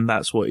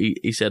 That's what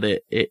he said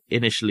it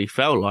initially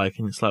felt like.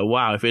 And it's like,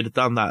 wow, if he'd have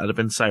done that, it'd have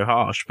been so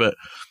harsh. But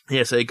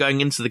yeah, so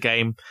going into the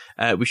game,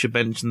 we should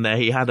mention there,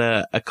 he had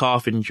a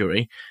calf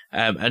injury.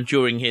 And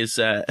during his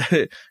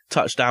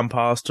touchdown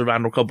pass to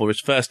Randall Cobb, or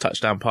his first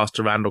touchdown pass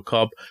to Randall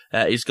Cobb,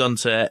 he's gone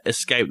to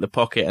escape the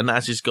pocket. And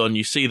as he's gone,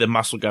 you see the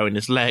muscle go in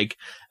his leg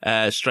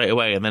straight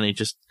away. And then he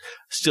just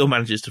still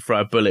manages to throw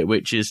a bullet,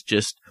 which is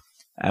just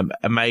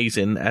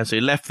amazing. And so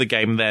he left the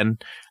game then,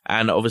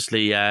 and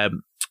obviously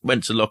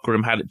went to the locker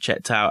room, had it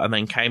checked out, and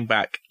then came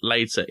back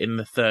later in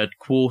the third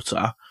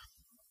quarter.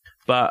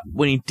 But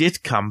when he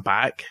did come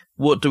back,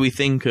 what do we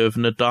think of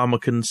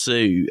Ndamukong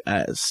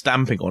Suh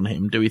stamping on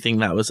him? Do we think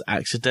that was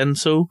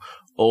accidental,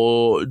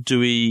 or do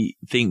we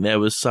think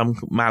there was some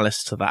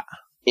malice to that?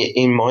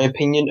 In my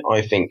opinion,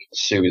 I think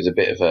Suh is a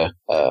bit of a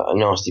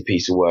nasty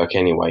piece of work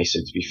anyway. So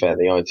to be fair,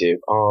 the idea of,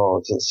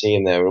 I didn't see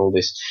him there and all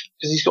this,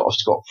 because he's got off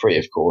scot-free,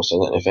 of course. I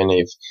don't know if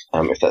any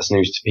of, if that's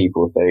news to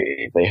people,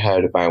 if they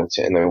heard about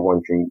it and they were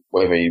wondering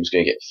whether he was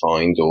going to get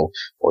fined or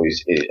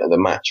the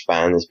match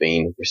ban has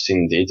been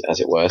rescinded,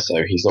 as it were.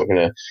 So he's not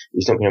going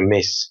to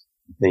miss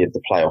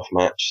the playoff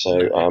match.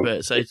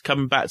 So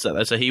coming back to that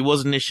though, so he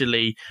was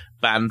initially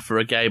banned for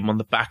a game on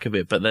the back of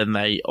it, but then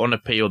on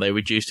appeal they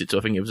reduced it to,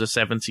 I think it was a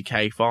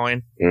 $70,000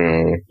 fine.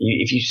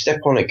 If you step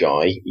on a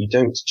guy, you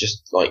don't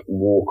just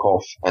walk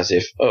off as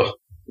if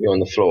you're on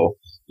the floor.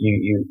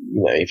 You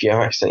if you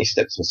accidentally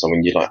stepped on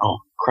someone, you're like, oh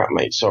crap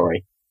mate,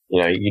 sorry.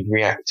 You'd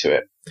react to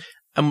it.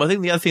 And I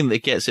think the other thing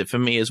that gets it for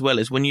me as well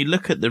is when you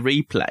look at the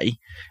replay,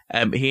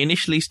 he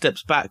initially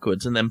steps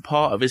backwards and then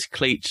part of his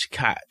cleats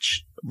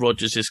catch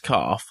Rodgers'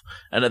 calf,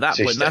 and at that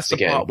point, that's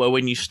the part where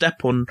when you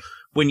step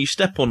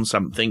on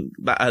something,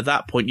 that at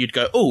that point you'd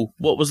go, oh,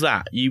 what was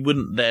that? You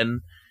wouldn't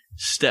then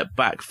step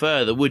back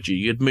further, would you?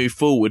 You'd move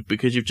forward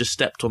because you've just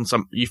stepped on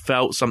something. You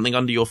felt something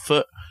under your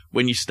foot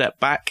when you step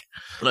back.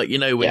 When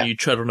you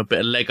tread on a bit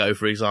of Lego,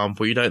 for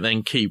example, you don't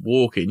then keep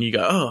walking. You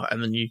go, oh,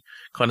 and then you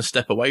kind of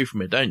step away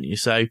from it, don't you?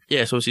 So,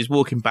 yeah, so he's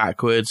walking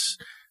backwards,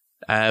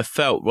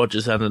 felt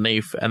Rodgers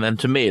underneath, and then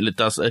to me,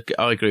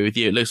 I agree with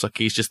you, it looks like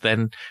he's just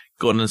then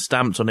gone and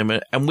stamped on him.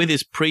 And with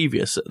his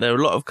previous, there are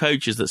a lot of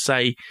coaches that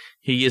say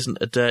he isn't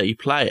a dirty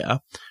player,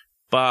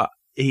 but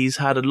he's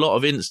had a lot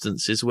of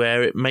instances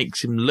where it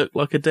makes him look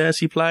like a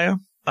dirty player.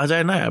 I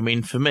don't know. I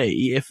mean, for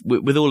me, if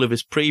with all of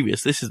his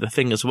previous, this is the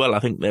thing as well. I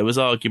think there was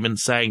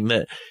arguments saying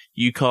that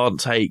you can't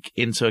take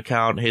into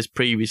account his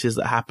previouses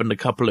that happened a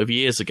couple of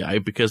years ago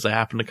because they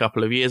happened a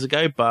couple of years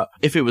ago. But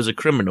if it was a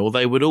criminal,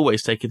 they would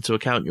always take into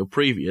account your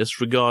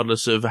previous,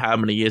 regardless of how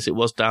many years it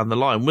was down the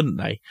line, wouldn't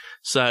they?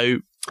 So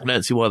I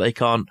don't see why they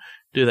can't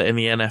do that in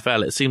the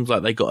NFL. It seems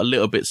like they got a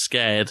little bit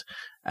scared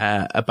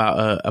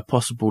about a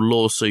possible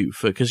lawsuit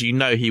because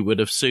he would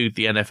have sued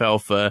the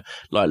NFL for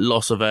like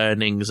loss of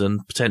earnings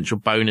and potential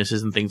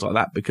bonuses and things like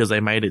that because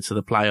they made it to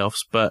the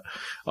playoffs. But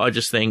I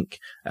just think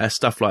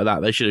stuff like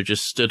that, they should have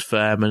just stood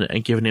firm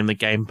and given him the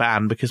game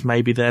ban, because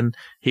maybe then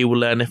he will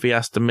learn if he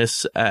has to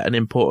miss an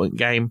important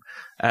game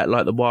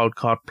like the wild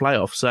card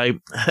playoff. So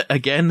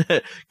again,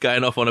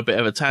 going off on a bit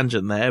of a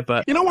tangent there,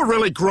 but you know what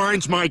really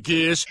grinds my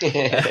gears?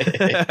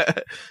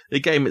 The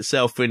game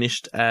itself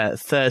finished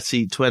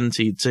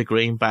 30-20 to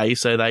Green Bay,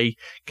 so they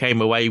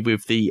came away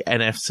with the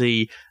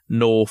NFC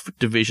North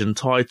Division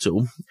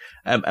title.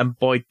 And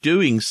by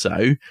doing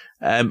so,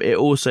 it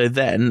also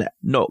then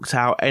knocked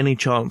out any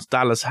chance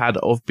Dallas had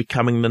of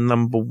becoming the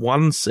number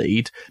 1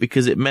 seed,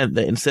 because it meant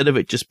that instead of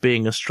it just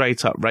being a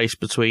straight up race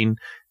between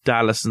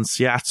Dallas and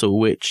Seattle,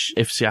 which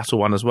if Seattle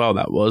won as well,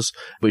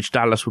 which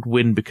Dallas would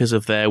win because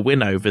of their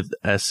win over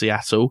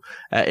Seattle,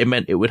 it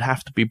meant it would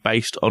have to be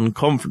based on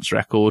conference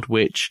record,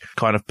 which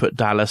kind of put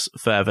Dallas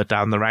further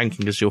down the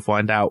ranking, as you'll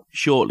find out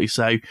shortly.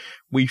 So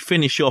we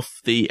finish off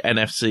the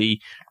NFC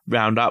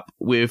roundup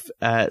with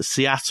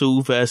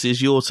Seattle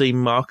versus your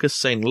team, Marcus,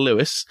 St.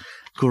 Louis.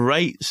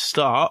 Great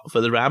start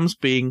for the Rams,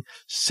 being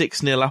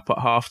 6-0 up at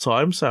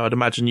halftime, so I'd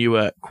imagine you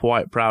were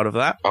quite proud of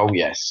that. Oh,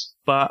 yes.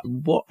 But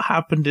what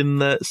happened in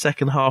the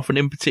second half, and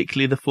in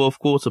particular the fourth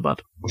quarter,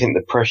 bud? I think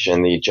the pressure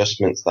and the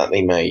adjustments that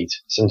they made,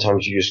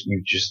 sometimes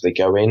they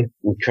go in.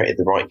 We created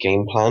the right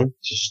game plan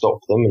to stop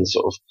them and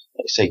sort of,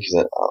 like say, because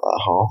at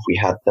half we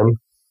had them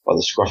by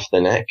the scruff of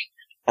the neck.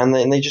 And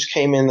then they just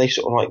came in, they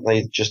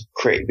just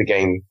created the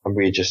game and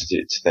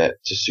readjusted it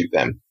to suit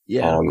them.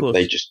 Yeah, of course.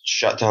 They just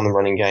shut down the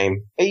running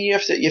game. You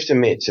have to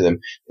admit to them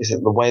is that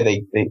the way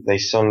they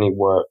slowly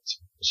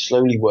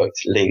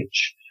worked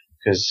Lynch,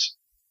 because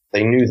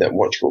they knew that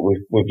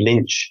with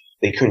Lynch,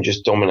 they couldn't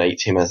just dominate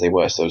him as they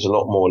were. So there was a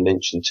lot more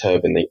Lynch and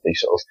Turbin. They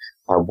sort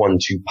of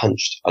 1-2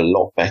 punched a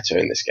lot better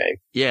in this game.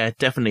 Yeah,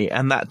 definitely.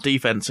 And that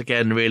defense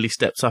again really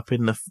steps up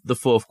in the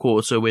fourth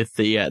quarter with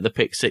the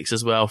pick six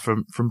as well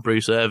from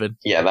Bruce Irvin.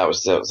 Yeah, that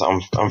was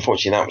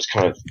unfortunately that was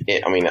kind of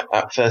it. I mean, at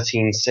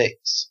 13-6,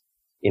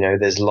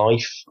 there's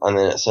life, and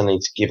then suddenly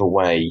to give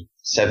away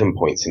 7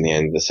 points in the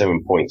end, the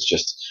 7 points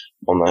just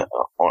on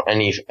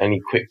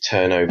any quick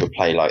turnover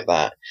play like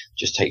that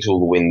just takes all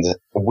the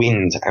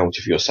wind out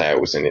of your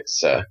sails, and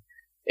it's a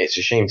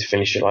shame to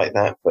finish it like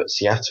that. But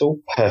Seattle,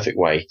 perfect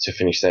way to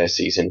finish their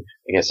season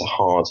against a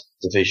hard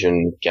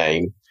division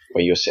game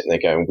where you're sitting there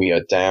going, we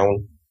are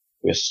down,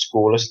 we are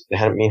scoreless. They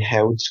hadn't been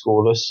held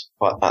scoreless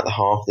but at the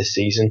half this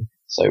season.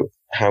 So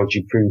how do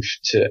you prove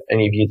to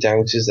any of your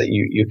doubters that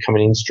you're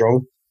coming in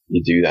strong?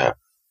 You do that.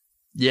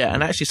 Yeah,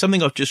 and actually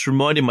something I've just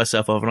reminded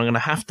myself of, and I'm going to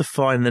have to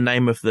find the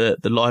name of the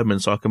lineman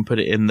so I can put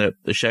it in the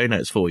show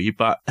notes for you,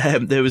 but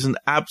there was an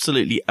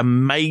absolutely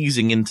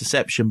amazing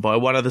interception by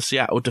one of the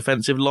Seattle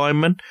defensive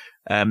linemen.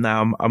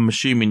 Now, I'm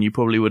assuming you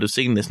probably would have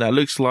seen this. Now, it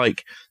looks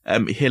like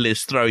Hill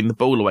is throwing the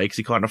ball away because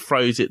he kind of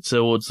throws it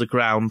towards the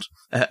ground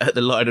at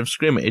the line of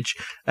scrimmage,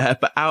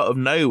 but out of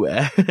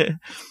nowhere,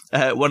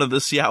 one of the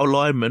Seattle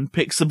linemen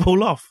picks the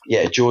ball off.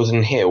 Yeah,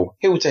 Jordan Hill.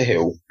 Hill to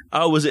Hill.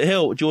 Oh, was it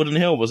Hill? Jordan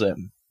Hill, was it?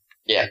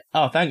 Yeah.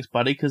 Oh, thanks,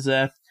 buddy, because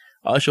I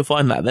shall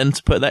find that then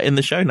to put that in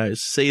the show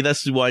notes. See,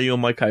 this is why you're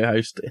my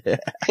co-host.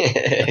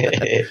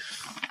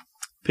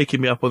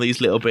 Picking me up on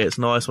these little bits.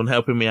 Nice one,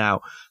 helping me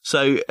out.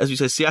 So, as you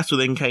said, Seattle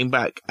then came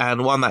back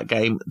and won that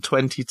game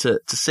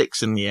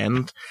 20-6 in the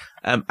end.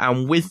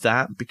 And with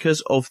that,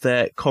 because of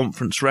their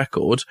conference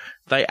record,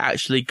 they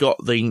actually got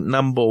the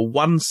number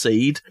 1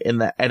 seed in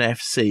the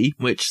NFC,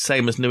 which,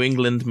 same as New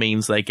England,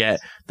 means they get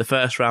the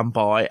first round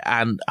bye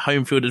and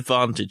home field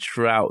advantage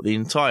throughout the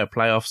entire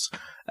playoffs,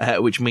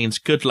 which means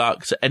good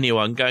luck to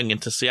anyone going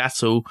into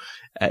Seattle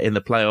in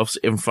the playoffs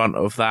in front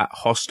of that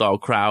hostile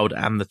crowd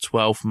and the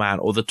 12th man,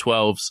 or the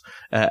 12s,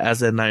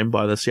 as they're known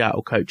by the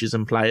Seattle coaches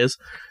and players.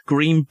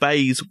 Green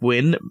Bay's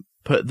win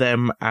put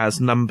them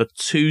as number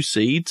 2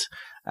 seeds,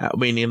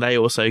 meaning they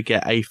also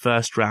get a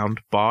first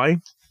round bye.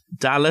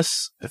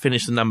 Dallas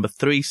finished the number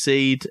 3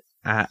 seed,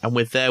 and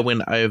with their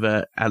win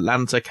over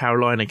Atlanta,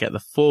 Carolina get the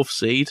 4th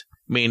seed,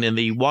 meaning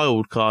the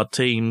wild card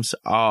teams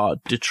are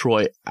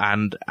Detroit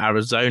and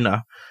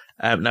Arizona.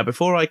 Now,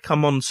 before I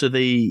come on to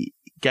the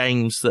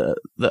games that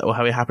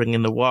will be happening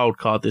in the wild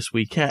card this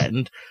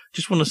weekend,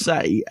 just want to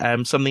say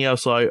something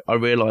else I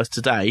realised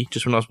today,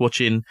 just when I was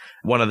watching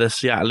one of the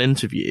Seattle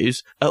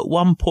interviews. At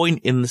one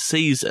point in the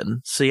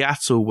season,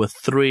 Seattle were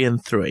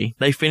 3-3.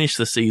 They finished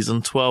the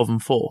season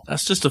 12-4.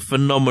 That's just a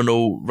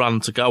phenomenal run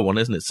to go on,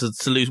 isn't it?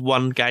 To lose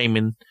one game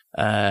in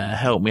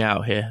Help me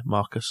out here,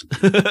 Marcus.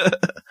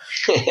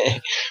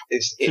 To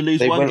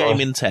lose one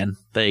game in 10.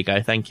 There you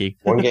go. Thank you.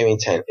 One game in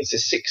 10. It's a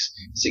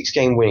six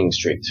game winning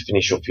streak to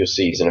finish off your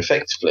season.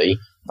 Effectively,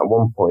 at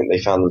one point, they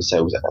found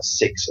themselves at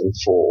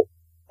 6-4,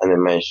 and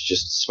then managed to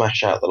just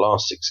smash out the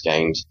last 6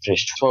 games,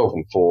 finish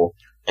 12-4,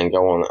 and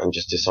go on and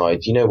just decide,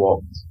 you know what?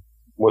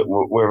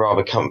 We're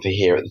rather comfy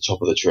here at the top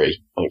of the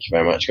tree. Thank you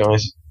very much,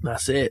 guys.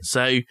 That's it.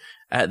 So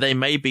they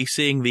may be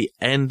seeing the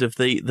end of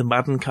the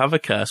Madden cover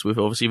curse, with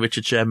obviously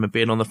Richard Sherman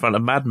being on the front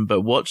of Madden,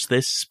 but watch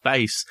this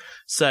space.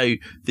 So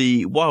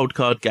the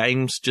wildcard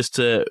games, just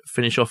to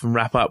finish off and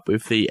wrap up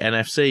with the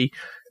NFC,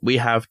 we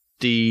have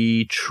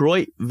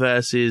Detroit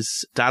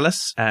versus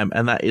Dallas,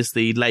 and that is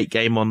the late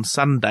game on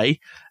Sunday,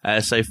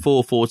 so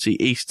 4:40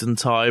 Eastern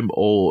time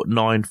or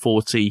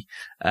 9:40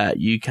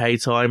 UK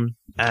time,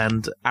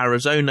 and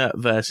Arizona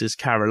versus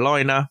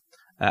Carolina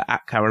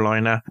at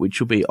Carolina, which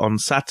will be on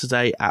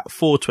Saturday at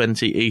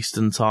 4:20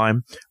 Eastern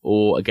time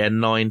or again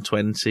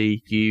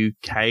 9:20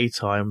 UK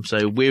time.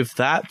 So with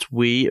that,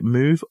 we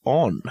move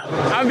on.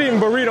 I'm eating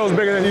burritos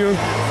bigger than you.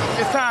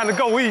 It's time to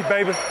go eat,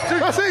 baby.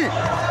 Let's eat.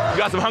 You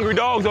got some hungry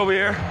dogs over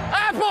here.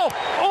 Apple!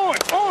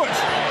 Orange!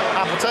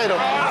 Hot potato.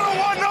 I don't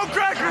want no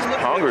crackers.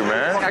 Hungry,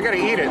 man. I gotta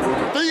eat it.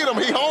 Feed him,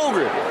 he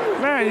hungry.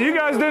 Man, you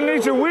guys didn't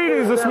eat your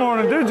Wheaties this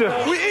morning, did you?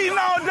 We eating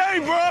all day,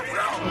 bro.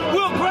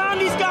 We'll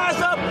grind these guys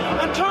up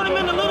and turn them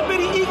into little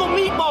bitty Eagle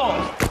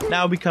meatballs.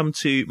 Now we come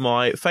to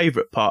my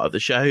favourite part of the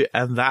show,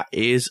 and that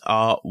is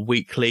our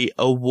weekly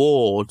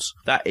awards.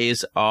 That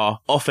is our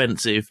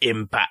offensive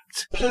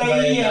impact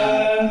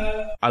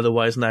player,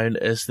 otherwise known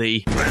as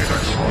the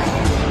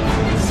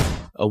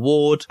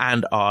award,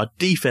 and our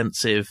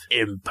defensive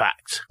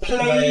impact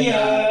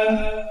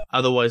player,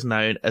 otherwise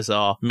known as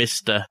our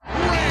Mr.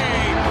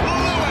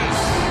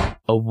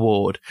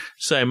 Award.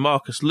 So,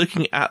 Marcus,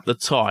 looking at the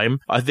time,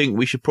 I think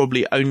we should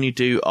probably only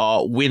do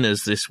our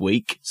winners this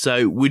week.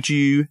 So, would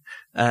you...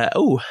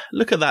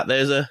 look at that.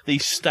 There's the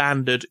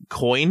standard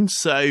coin.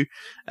 So,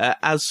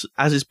 as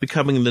is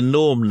becoming the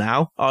norm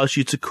now, I ask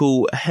you to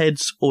call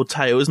heads or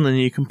tails, and then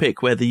you can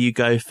pick whether you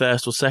go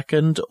first or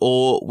second,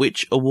 or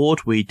which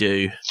award we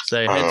do.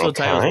 So, heads or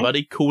tails,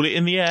 buddy. Call it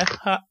in the air.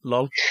 Ha,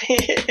 lol.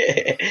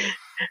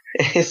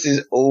 This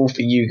is all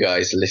for you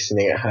guys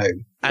listening at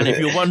home. And if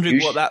you're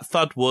wondering what that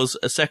thud was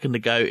a second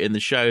ago in the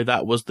show,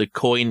 that was the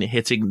coin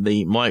hitting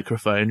the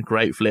microphone.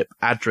 Great flip,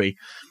 Adri.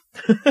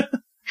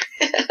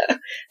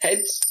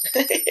 Heads.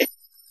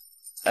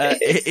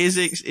 It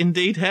is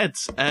indeed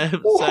heads.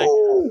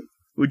 So,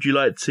 would you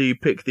like to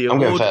pick the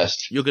award? I'm going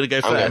first. You're going to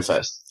go first? I'm going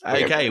first.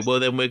 Okay, well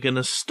then we're going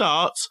to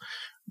start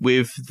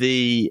with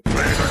the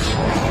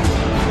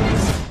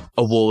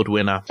award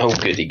winner. Oh,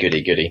 goody. Because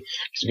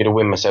I'm going to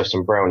win myself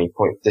some brownie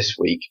points this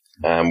week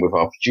with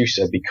our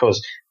producer,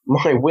 because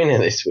my winner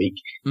this week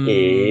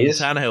is...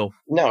 Tannehill.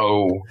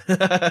 No.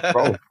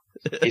 Wrong.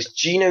 It's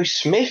Geno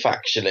Smith,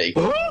 actually.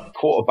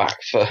 Quarterback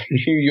for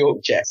New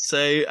York Jets.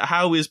 So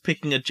how is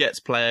picking a Jets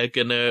player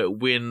going to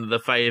win the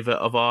favour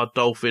of our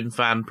Dolphin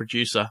fan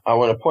producer? I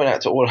want to point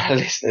out to all our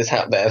listeners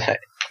out there that,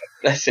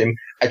 bless him,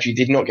 actually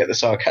did not get the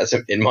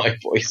sarcasm in my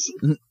voice.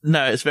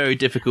 No, it's very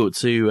difficult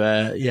to,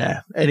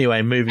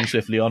 Anyway, moving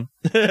swiftly on.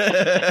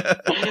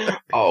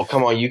 Oh,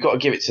 come on. You've got to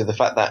give it to the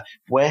fact that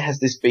where has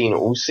this been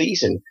all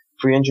season?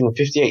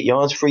 358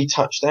 yards, 3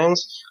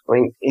 touchdowns. I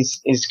mean,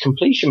 his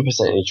completion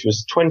percentage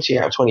was 20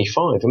 out of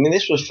 25. I mean,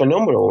 this was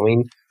phenomenal. I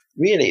mean,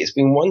 really, it's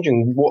been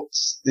wondering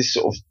what's this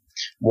sort of,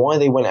 why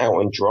they went out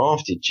and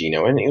drafted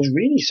Geno. And it was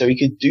really so he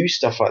could do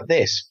stuff like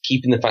this,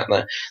 keeping the fact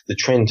that the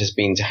trend has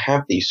been to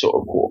have these sort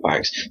of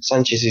quarterbacks.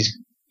 Sanchez is,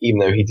 even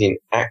though he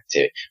didn't act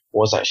it,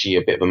 was actually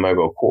a bit of a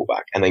mobile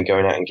quarterback, and then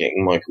going out and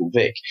getting Michael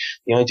Vick.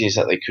 The idea is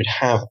that they could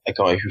have a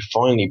guy who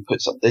finally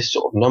puts up this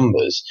sort of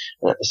numbers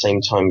and at the same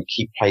time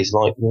keep plays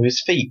light with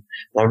his feet.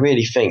 And I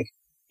really think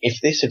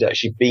if this had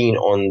actually been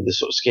on the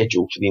sort of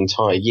schedule for the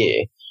entire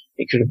year,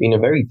 it could have been a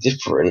very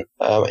different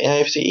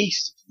AFC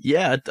East.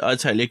 Yeah, I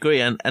totally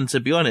agree. And to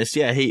be honest,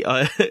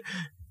 yeah,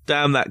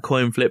 damn that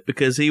coin flip,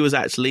 because he was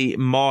actually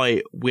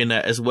my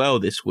winner as well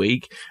this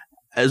week,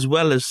 as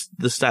well as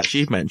the stats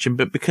you've mentioned,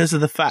 but because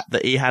of the fact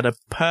that he had a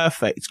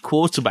perfect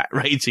quarterback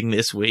rating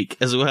this week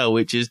as well,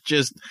 which is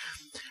just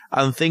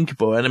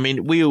unthinkable. And I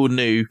mean, we all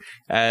knew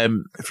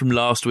from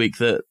last week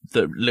that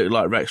looked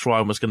like Rex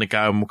Ryan was going to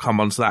go, and we'll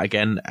come on to that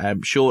again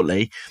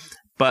shortly.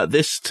 But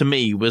this, to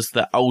me, was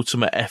the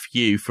ultimate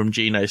FU from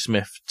Geno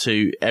Smith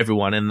to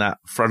everyone in that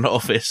front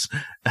office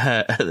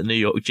at the New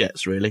York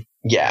Jets, really.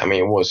 Yeah, I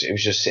mean, it was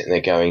just sitting there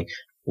going,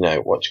 you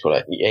know, what do you call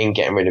it? You ain't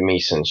getting rid of me,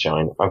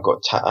 sunshine. I've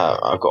got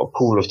a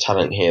pool of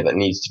talent here that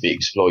needs to be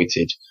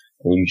exploited,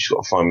 and you just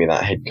got to find me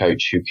that head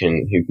coach who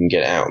can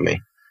get it out of me.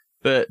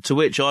 But to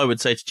which I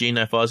would say to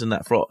Geno, if I was in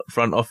that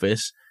front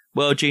office,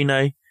 well,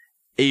 Geno,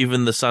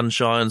 even the sun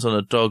shines on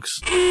a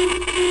dog's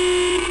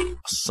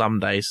some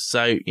days.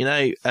 So, you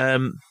know,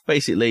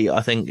 basically,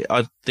 I think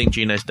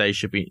Geno's days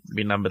should be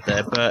numbered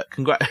there. But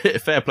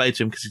fair play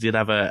to him, because he did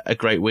have a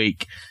great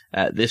week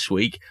this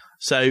week.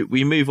 So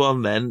we move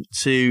on then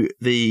to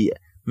the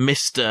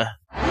Mr.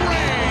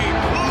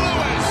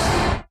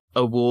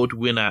 Award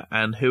winner.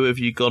 And who have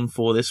you gone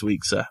for this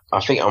week, sir?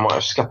 I think I might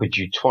have scuppered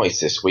you twice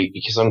this week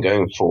because I'm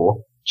going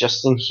for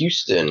Justin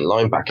Houston,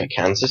 linebacker,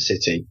 Kansas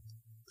City.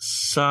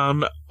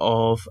 Son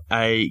of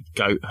a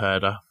goat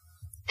herder.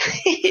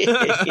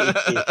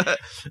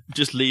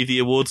 Just leave the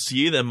awards to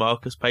you then,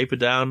 Marcus. Paper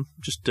down.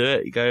 Just do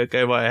it. Go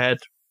right ahead.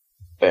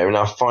 Fair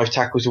enough. 5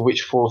 tackles, of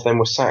which 4 of them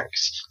were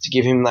sacks. To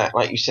give him that,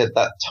 like you said,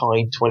 that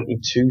tied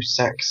 22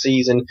 sack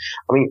season.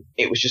 I mean,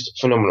 it was just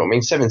phenomenal. I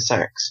mean, 7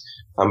 sacks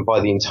by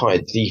the entire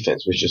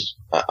defense was just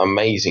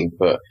amazing,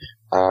 but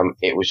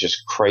it was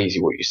just crazy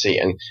what you see.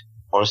 And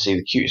honestly,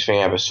 the cutest thing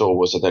I ever saw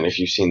was, I don't know if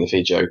you've seen the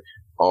video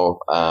of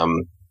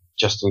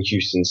Justin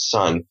Houston's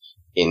son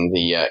in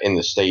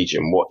the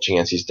stadium watching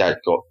as his dad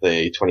got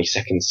the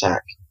 22nd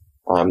sack.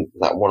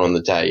 That one on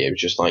the day, it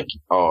was just like,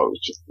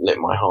 it just lit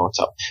my heart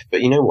up.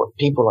 But you know what?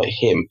 People like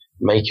him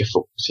make a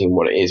football team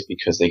what it is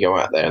because they go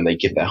out there and they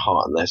give their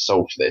heart and their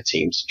soul to their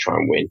teams to try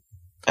and win.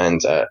 And,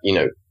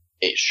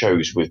 it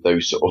shows with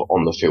those sort of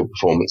on the field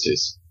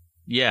performances.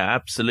 Yeah,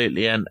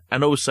 absolutely. And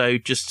also,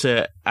 just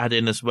to add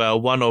in as well,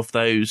 one of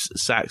those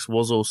sacks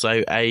was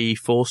also a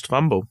forced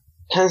fumble.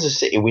 Kansas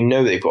City, we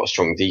know they've got a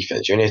strong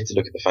defense. You only have to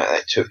look at the fact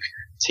that it took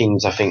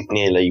teams, I think,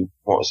 nearly,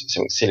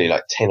 something silly,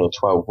 like 10 or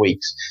 12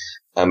 weeks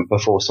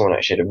before someone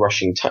actually had a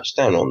rushing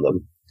touchdown on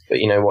them. But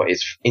you know what?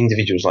 It's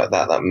individuals like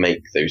that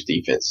make those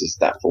defenses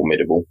that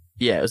formidable.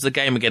 Yeah, it was the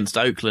game against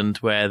Oakland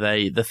where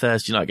the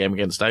Thursday night game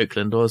against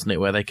Oakland, wasn't it,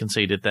 where they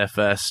conceded their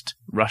first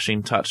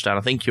rushing touchdown.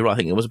 I think you're right. I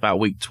think it was about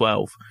week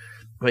 12.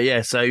 But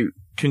yeah, so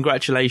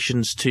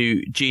congratulations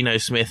to Geno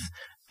Smith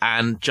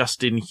and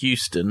Justin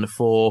Houston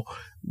for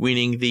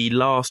winning the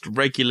last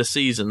regular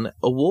season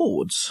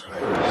awards.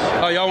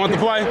 Oh, y'all want the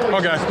play?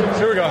 Okay,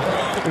 here we go.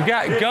 We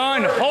got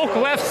Gunn, Hulk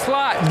left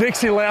slot,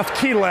 Dixie left,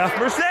 Key left.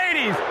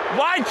 Mercedes,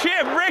 wide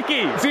chip,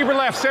 Ricky. Zebra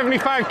left,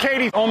 75,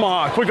 Katie,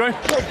 Omaha. Quick going.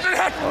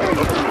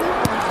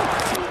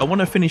 I want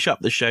to finish up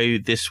the show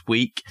this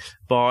week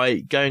by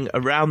going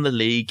around the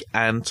league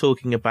and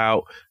talking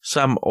about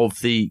some of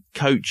the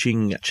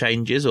coaching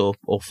changes or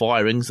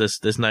firings.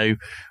 There's no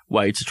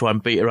way to try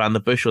and beat around the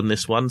bush on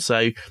this one.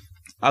 So,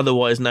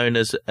 otherwise known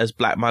as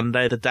Black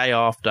Monday, the day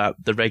after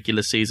the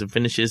regular season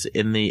finishes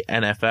in the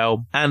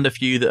NFL, and a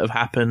few that have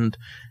happened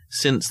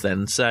since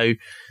then. So,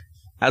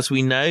 as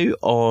we know,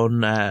 on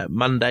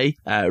Monday,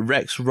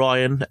 Rex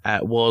Ryan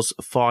was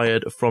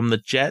fired from the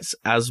Jets,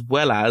 as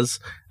well as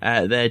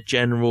their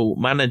general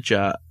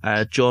manager,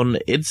 John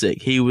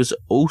Idzik. He was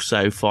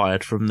also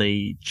fired from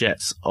the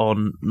Jets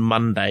on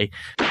Monday.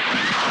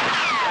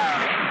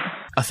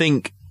 I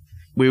think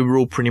we were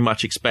all pretty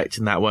much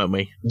expecting that, weren't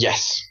we?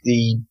 Yes.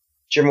 The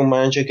general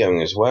manager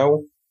going as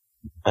well.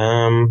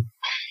 Well,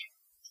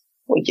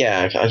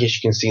 yeah, I guess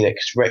you can see that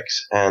because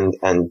Rex and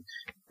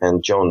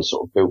John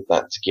sort of built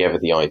that together.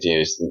 The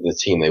idea is the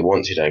team they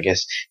wanted. I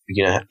guess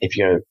if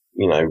you're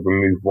gonna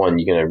remove one,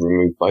 you're gonna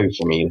remove both.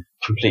 I mean,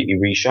 completely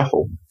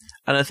reshuffle.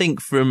 And I think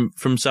from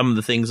some of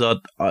the things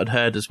I'd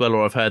heard as well,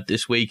 or I've heard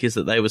this week, is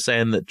that they were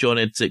saying that John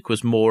Idzik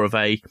was more of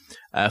a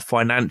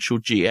financial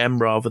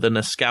GM rather than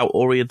a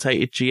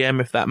scout-orientated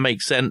GM, if that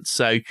makes sense.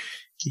 So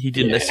he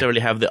didn't necessarily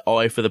have the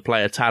eye for the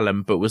player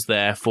talent, but was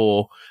there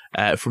for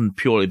from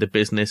purely the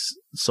business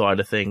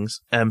side of things.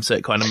 So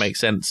it kind of makes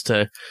sense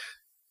to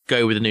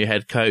go with a new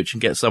head coach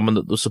and get someone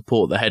that will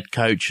support the head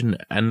coach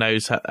and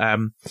knows how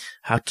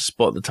to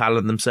spot the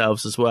talent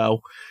themselves as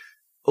well.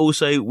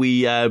 Also,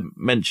 we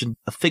mentioned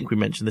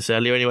this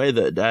earlier anyway,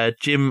 that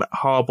Jim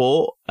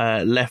Harbaugh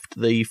left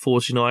the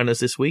 49ers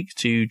this week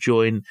to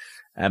join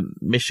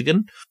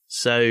Michigan.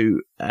 So,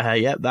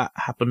 that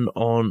happened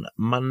on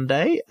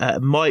Monday.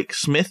 Mike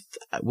Smith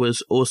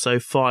was also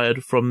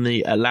fired from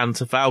the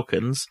Atlanta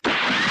Falcons.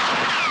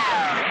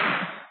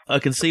 I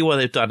can see why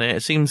they've done it.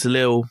 It seems a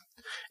little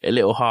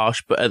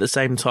harsh, but at the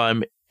same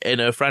time, in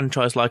a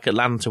franchise like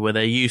Atlanta where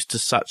they're used to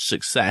such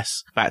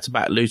success,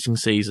 back-to-back losing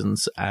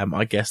seasons,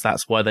 I guess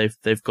that's why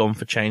they've gone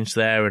for change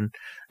there, and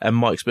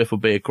Mike Smith will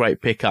be a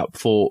great pickup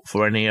for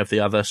any of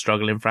the other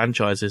struggling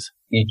franchises.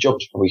 Your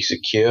job's probably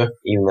secure,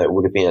 even though it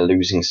would have been a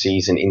losing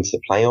season into the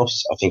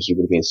playoffs. I think he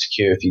would have been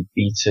secure if he'd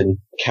beaten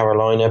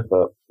Carolina,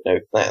 but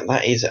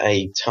that is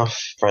a tough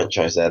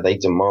franchise there. They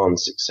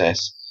demand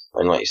success.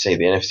 And like you say,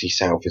 the NFC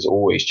South is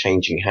always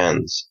changing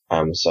hands.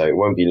 So it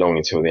won't be long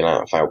until the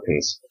Atlanta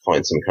Falcons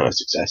find some kind of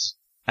success.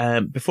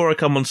 Before I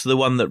come on to the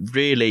one that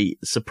really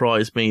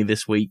surprised me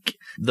this week,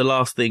 the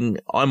last thing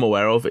I'm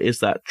aware of is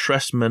that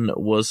Trestman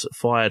was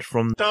fired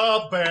from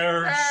the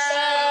Bears.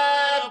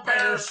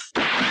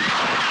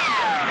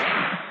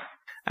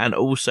 And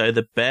also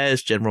the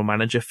Bears general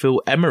manager,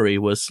 Phil Emery,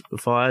 was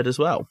fired as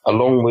well.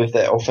 Along with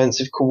their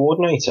offensive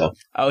coordinator.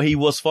 Oh, he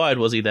was fired,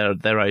 was he, their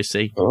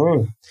OC?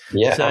 Oh,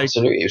 yeah, so,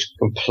 absolutely. It was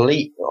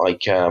complete,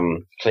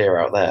 clear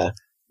out there.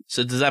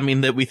 So does that mean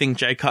that we think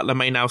Jay Cutler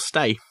may now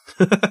stay?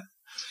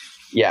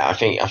 Yeah, I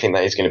think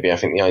that is going to be. I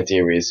think the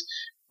idea is,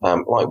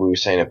 like we were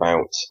saying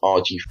about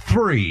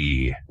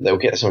RG3, they'll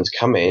get someone to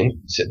come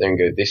in, sit there and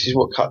go, this is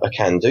what Cutler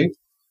can do.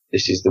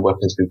 This is the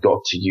weapons we've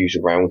got to use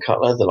around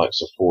Cutler, the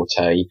likes of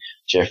Forte,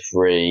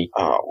 Jeffrey,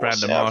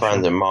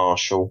 Brandon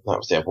Marshall. That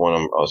was the other one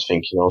I was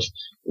thinking of.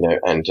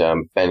 And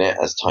Bennett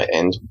as tight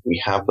end.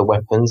 We have the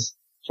weapons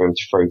for him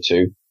to throw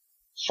to.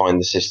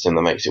 Find the system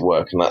that makes it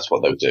work, and that's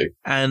what they'll do.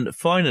 And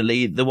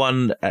finally, the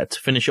one to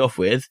finish off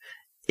with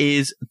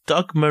is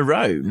Doug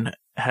Marrone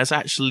has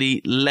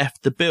actually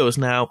left the Bills.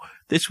 Now,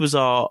 this was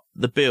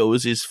the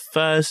Bills'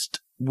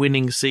 first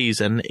winning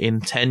season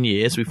in 10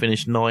 years. We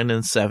finished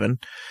 9-7.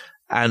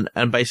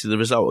 And basically the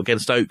result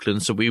against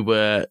Oakland, so we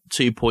were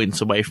 2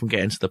 points away from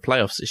getting to the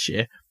playoffs this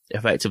year,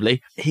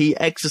 effectively. He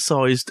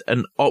exercised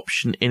an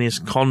option in his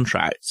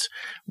contract,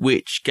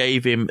 which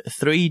gave him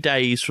 3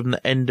 days from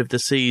the end of the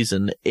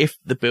season, if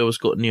the Bills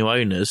got new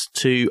owners,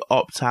 to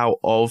opt out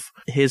of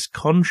his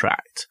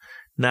contract.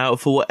 Now,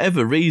 for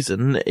whatever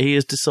reason, he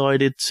has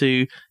decided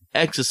to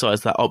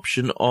exercise that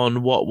option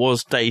on what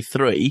was day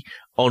 3.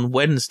 On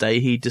Wednesday,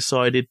 he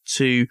decided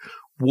to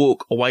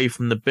walk away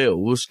from the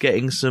Bills,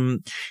 getting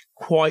some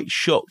quite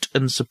shocked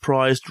and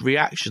surprised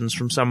reactions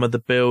from some of the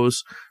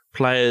Bills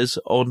players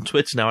on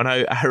Twitter. Now, I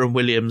know Aaron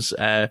Williams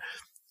had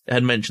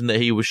mentioned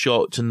that he was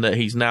shocked and that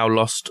he's now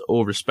lost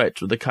all respect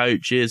for the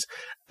coaches.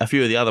 A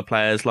few of the other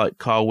players, like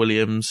Carl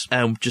Williams,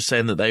 just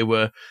saying that they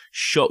were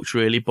shocked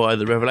really by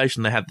the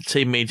revelation. They had the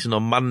team meeting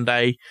on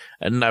Monday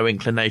and no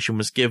inclination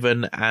was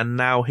given, and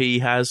now he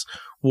has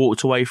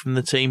walked away from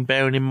the team,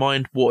 bearing in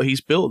mind what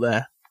he's built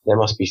there. There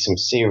must be some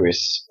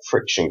serious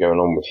friction going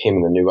on with him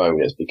and the new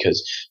owners,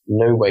 because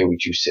no way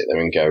would you sit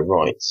there and go,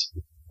 right,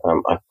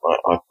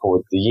 I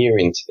poured the year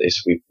into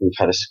this. We've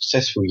had a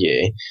successful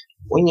year.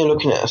 When you're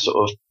looking at a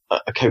sort of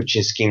a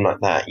coaching scheme like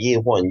that, year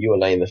one, you're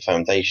laying the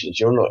foundations.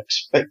 You're not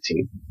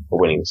expecting a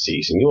winning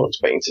season. You're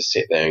expecting to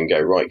sit there and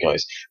go, right,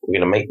 guys, we're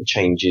going to make the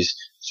changes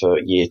for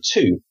year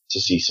 2 to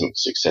see some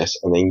success,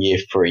 and then year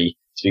 3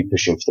 to be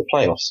pushing for the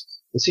playoffs.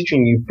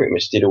 Considering you pretty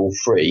much did all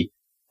 3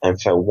 and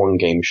fell 1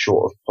 game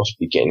short of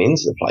possibly getting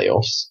into the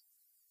playoffs,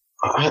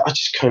 I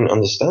just couldn't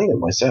understand it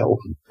myself.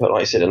 But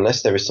like I said,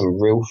 unless there is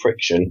some real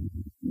friction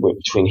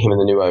between him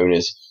and the new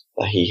owners,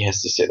 that he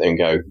has to sit there and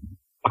go,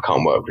 I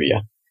can't work with you.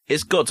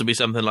 It's got to be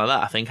something like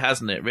that, I think,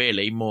 hasn't it,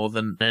 really, more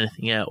than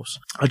anything else.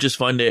 I just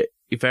find it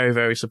very,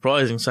 very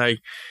surprising. So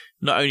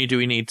not only do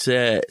we need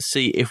to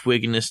see if we're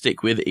going to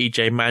stick with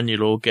EJ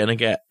Manuel or going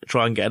to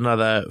try and get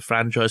another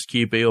franchise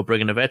QB or bring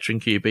in a veteran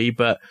QB,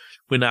 but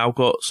we've now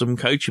got some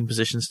coaching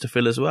positions to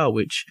fill as well,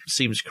 which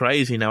seems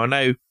crazy. Now, I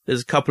know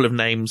there's a couple of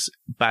names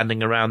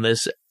banding around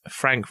this.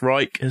 Frank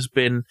Reich has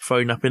been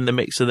thrown up in the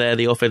mixer there,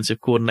 the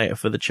offensive coordinator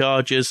for the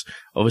Chargers.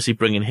 Obviously,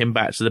 bringing him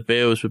back to the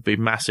Bills would be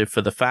massive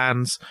for the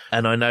fans.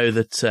 And I know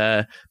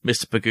that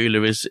Mr.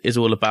 Pegula is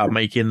all about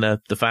making the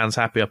fans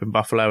happy up in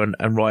Buffalo,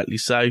 and rightly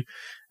so.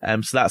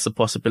 So that's a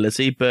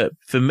possibility. But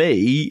for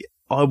me,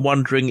 I'm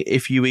wondering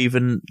if you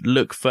even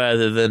look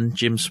further than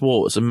Jim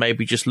Schwartz and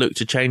maybe just look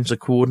to change the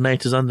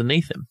coordinators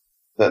underneath him.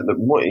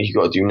 What you've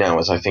got to do now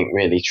is, I think,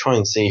 really try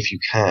and see if you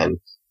can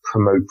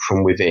promote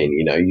from within.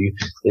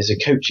 There's a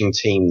coaching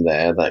team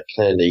there that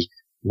clearly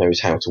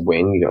knows how to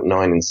win. You got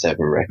 9-7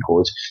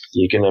 record.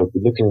 You're going to be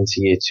looking into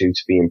year 2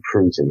 to be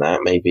improved in that.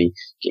 Maybe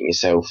getting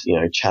yourself,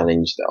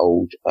 challenge the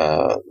old,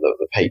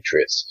 the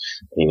Patriots.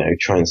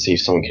 Try and see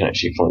if someone can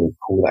actually pull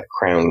that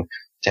crown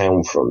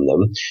down from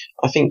them.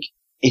 I think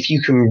if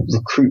you can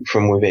recruit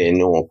from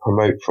within, or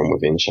promote from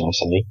within, shall I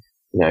say,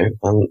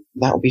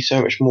 that'll be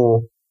so much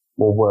more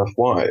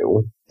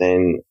worthwhile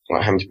than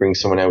having to bring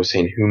someone else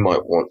in who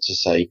might want to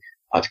say,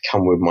 I've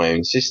come with my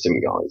own system,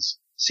 guys.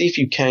 See if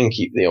you can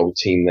keep the old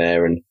team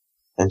there and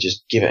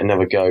just give it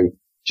another go,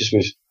 just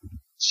with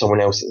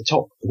someone else at the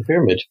top of the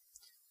pyramid.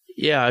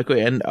 Yeah, I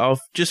agree. And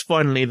just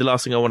finally, the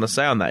last thing I want to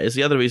say on that is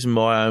the other reason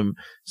why I'm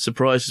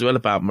surprised as well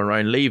about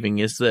Marrone leaving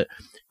is that,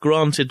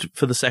 granted,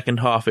 for the second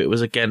half, it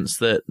was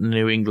against the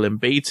New England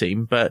B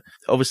team, but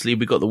obviously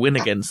we got the win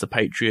against the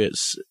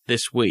Patriots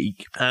this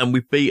week, and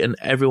we've beaten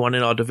everyone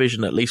in our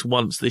division at least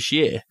once this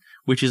year,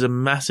 which is a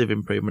massive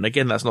improvement.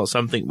 Again, that's not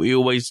something we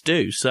always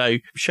do. So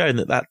showing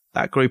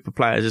that group of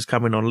players is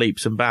coming on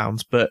leaps and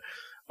bounds, but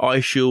I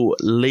shall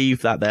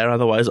leave that there.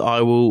 Otherwise,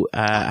 I will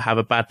have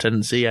a bad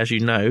tendency, as you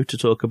know, to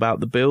talk about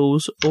the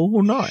Bills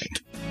all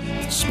night.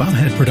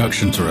 Spamhead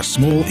Productions are a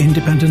small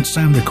independent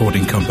sound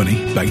recording company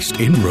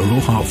based in rural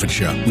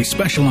Hertfordshire. We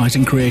specialise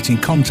in creating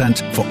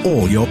content for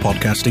all your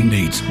podcasting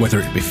needs, whether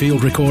it be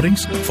field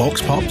recordings,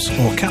 Vox Pops,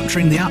 or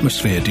capturing the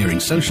atmosphere during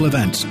social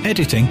events.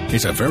 Editing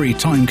is a very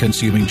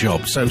time-consuming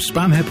job, so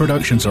Spamhead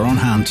Productions are on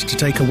hand to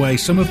take away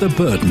some of the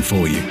burden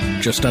for you.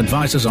 Just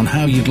advise us on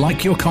how you'd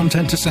like your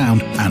content to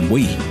sound, and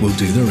we will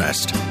do the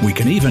rest. We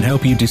can even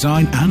help you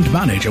design and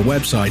manage a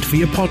website for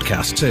your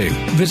podcast too.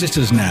 Visit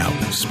us now,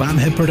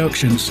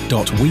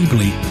 spamheadproductions.weebly.com.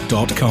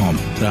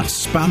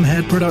 That's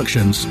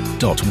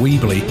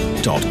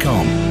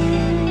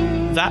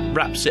spamheadproductions.weebly.com. That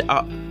wraps it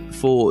up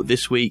for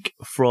this week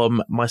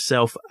from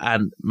myself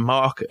and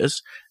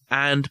Marcus.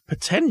 and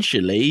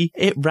potentially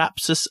it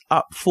wraps us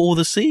up for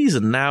the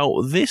season.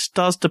 Now, this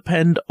does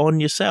depend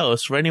on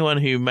yourselves. For anyone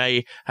who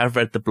may have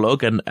read the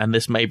blog, and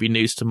this may be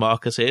news to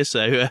Marcus here,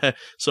 so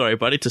sorry,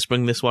 buddy, to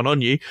spring this one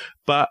on you,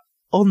 but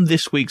on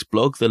this week's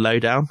blog, The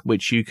Lowdown,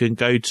 which you can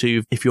go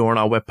to if you're on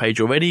our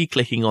webpage already,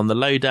 clicking on The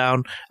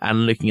Lowdown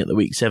and looking at the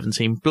Week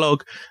 17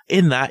 blog,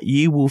 in that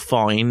you will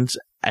find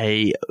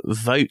a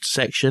vote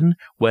section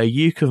where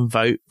you can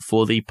vote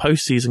for the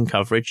postseason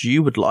coverage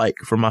you would like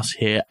from us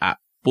here at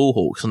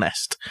Ballhawks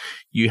Nest.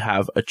 You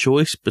have a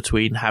choice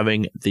between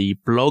having the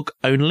blog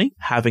only,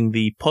 having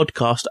the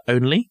podcast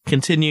only,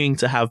 continuing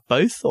to have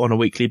both on a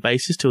weekly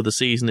basis till the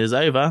season is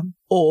over,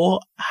 or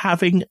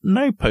having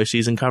no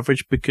postseason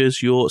coverage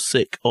because you're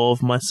sick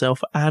of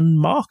myself and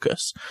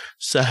Marcus.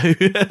 So,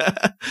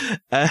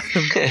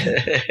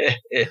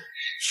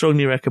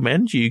 strongly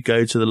recommend you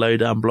go to the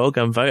Lowdown blog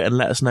and vote and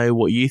let us know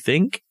what you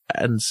think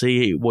and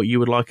see what you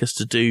would like us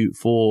to do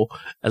for,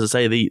 as I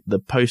say, the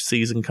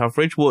postseason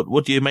coverage.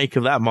 What do you make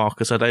of that,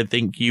 Marcus? I don't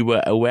think you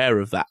were aware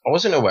of that. I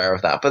wasn't aware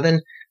of that, but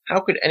then how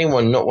could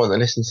anyone not want to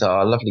listen to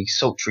our lovely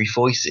sultry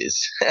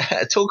voices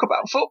talk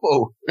about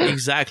football?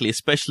 Exactly,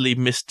 especially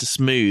Mr.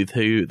 Smooth,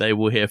 who they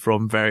will hear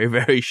from very,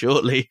 very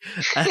shortly.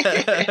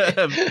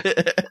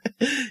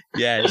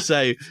 Yeah,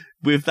 so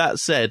with that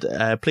said,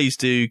 please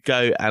do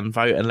go and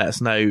vote and let us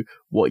know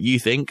what you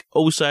think.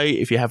 Also,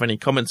 if you have any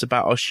comments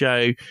about our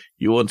show,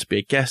 you want to be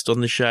a guest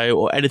on the show,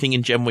 or anything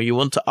in general you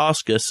want to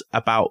ask us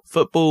about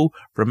football,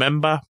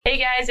 remember... Hey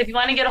guys, if you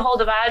want to get a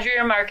hold of Audrey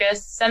or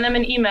Marcus, send them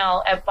an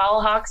email at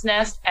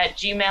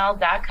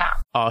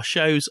ballhawksnest@gmail.com. Our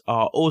shows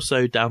are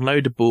also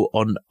downloadable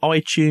on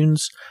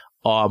iTunes.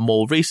 Our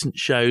more recent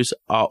shows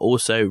are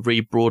also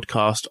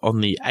rebroadcast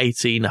on the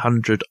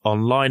 1800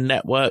 online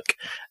network,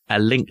 a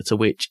link to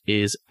which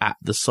is at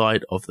the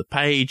side of the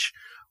page.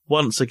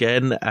 Once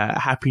again,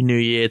 Happy New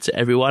Year to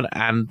everyone,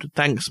 and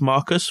thanks,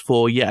 Marcus,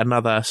 for yet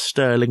another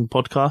sterling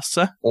podcast,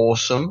 sir.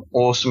 Awesome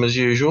as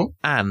usual.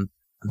 And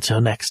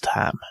until next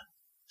time,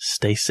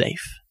 stay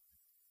safe,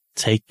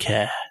 take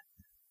care,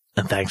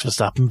 and thanks for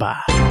stopping by.